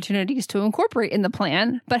new opportunities to incorporate in the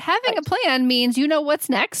plan, but having a plan means you know what's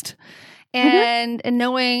next. And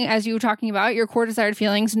knowing, as you were talking about, your core desired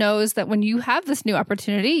feelings knows that when you have this new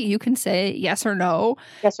opportunity, you can say yes or no,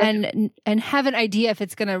 and have an idea if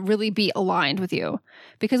it's going to really be aligned with you.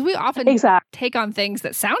 Because we often take on things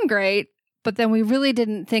that sound great, but then we really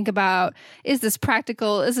didn't think about, is this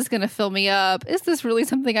practical? Is this going to fill me up? Is this really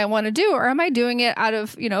something I want to do? Or am I doing it out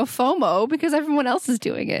of, FOMO because everyone else is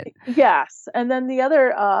doing it? Yes. And then the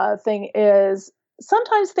other thing is,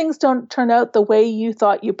 sometimes things don't turn out the way you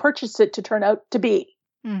thought you purchased it to turn out to be.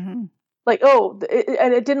 Mm-hmm. Like,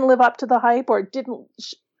 and it didn't live up to the hype, or it didn't,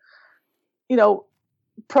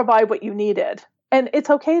 provide what you needed. And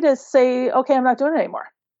it's okay to say, okay, I'm not doing it anymore.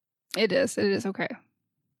 It is okay.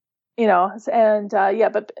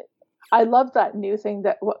 But I love that new thing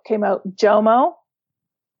what came out, JOMO.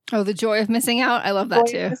 Oh, the joy of missing out. I love that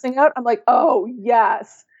too. Missing out. I'm like, oh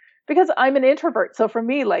yes, because I'm an introvert. So for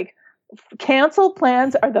me, like, cancel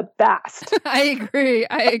plans are the best. I agree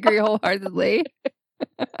wholeheartedly.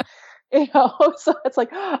 So it's like,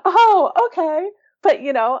 oh, okay. But,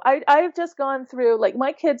 I've just gone through, like,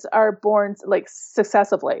 my kids are born like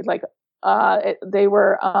successively. Like, they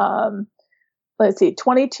were,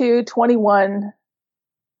 22, 21,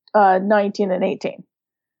 19 and 18.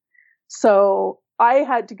 So I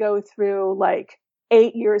had to go through like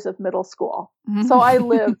 8 years of middle school. So I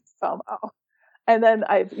lived FOMO. And then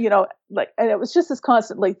and it was just this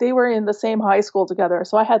constant, like they were in the same high school together.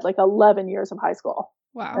 So I had like 11 years of high school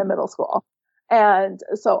and middle school. And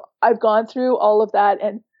so I've gone through all of that,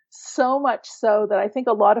 and so much so that I think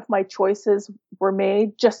a lot of my choices were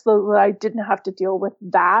made just so that I didn't have to deal with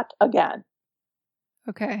that again.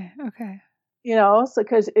 Okay. So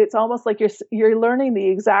because it's almost like you're learning the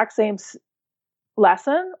exact same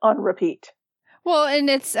lesson on repeat. Well, and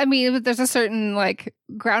there's a certain like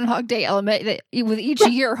Groundhog Day element that with each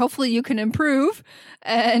year, hopefully you can improve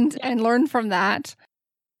and learn from that.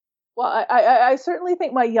 Well, I certainly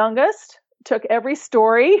think my youngest took every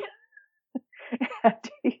story and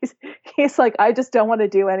he's like, I just don't want to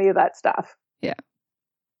do any of that stuff. Yeah.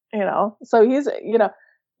 So he's,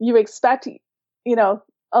 you expect,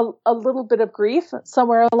 a little bit of grief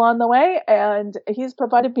somewhere along the way, and he's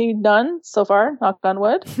provided me none so far, knock on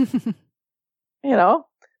wood.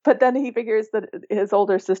 But then he figures that his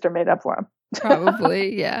older sister made up for him.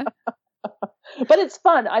 Probably, yeah. But it's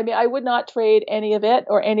fun. I would not trade any of it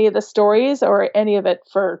or any of the stories or any of it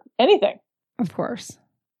for anything. Of course.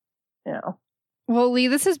 Well, Lee,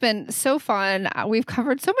 this has been so fun. We've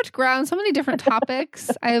covered so much ground, so many different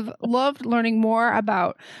topics. I've loved learning more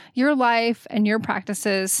about your life and your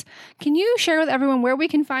practices. Can you share with everyone where we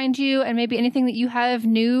can find you and maybe anything that you have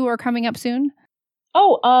new or coming up soon?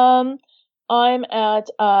 I'm at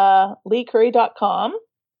leecurry.com,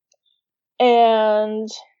 and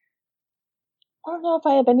I don't know if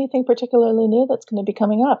I have anything particularly new that's going to be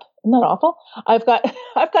coming up. Isn't that awful? I've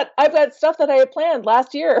got stuff that I had planned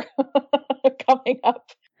last year coming up.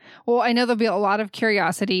 Well, I know there'll be a lot of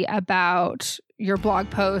curiosity about your blog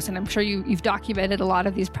posts, and I'm sure you've documented a lot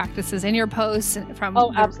of these practices in your posts, from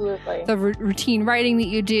absolutely the routine writing that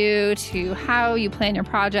you do to how you plan your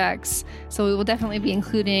projects. So we will definitely be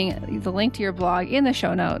including the link to your blog in the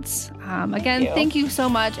show notes. Again, thank you so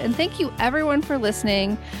much, and thank you everyone for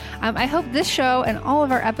listening. I hope this show and all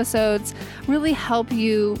of our episodes really help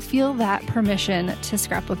you feel that permission to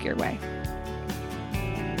scrapbook your way.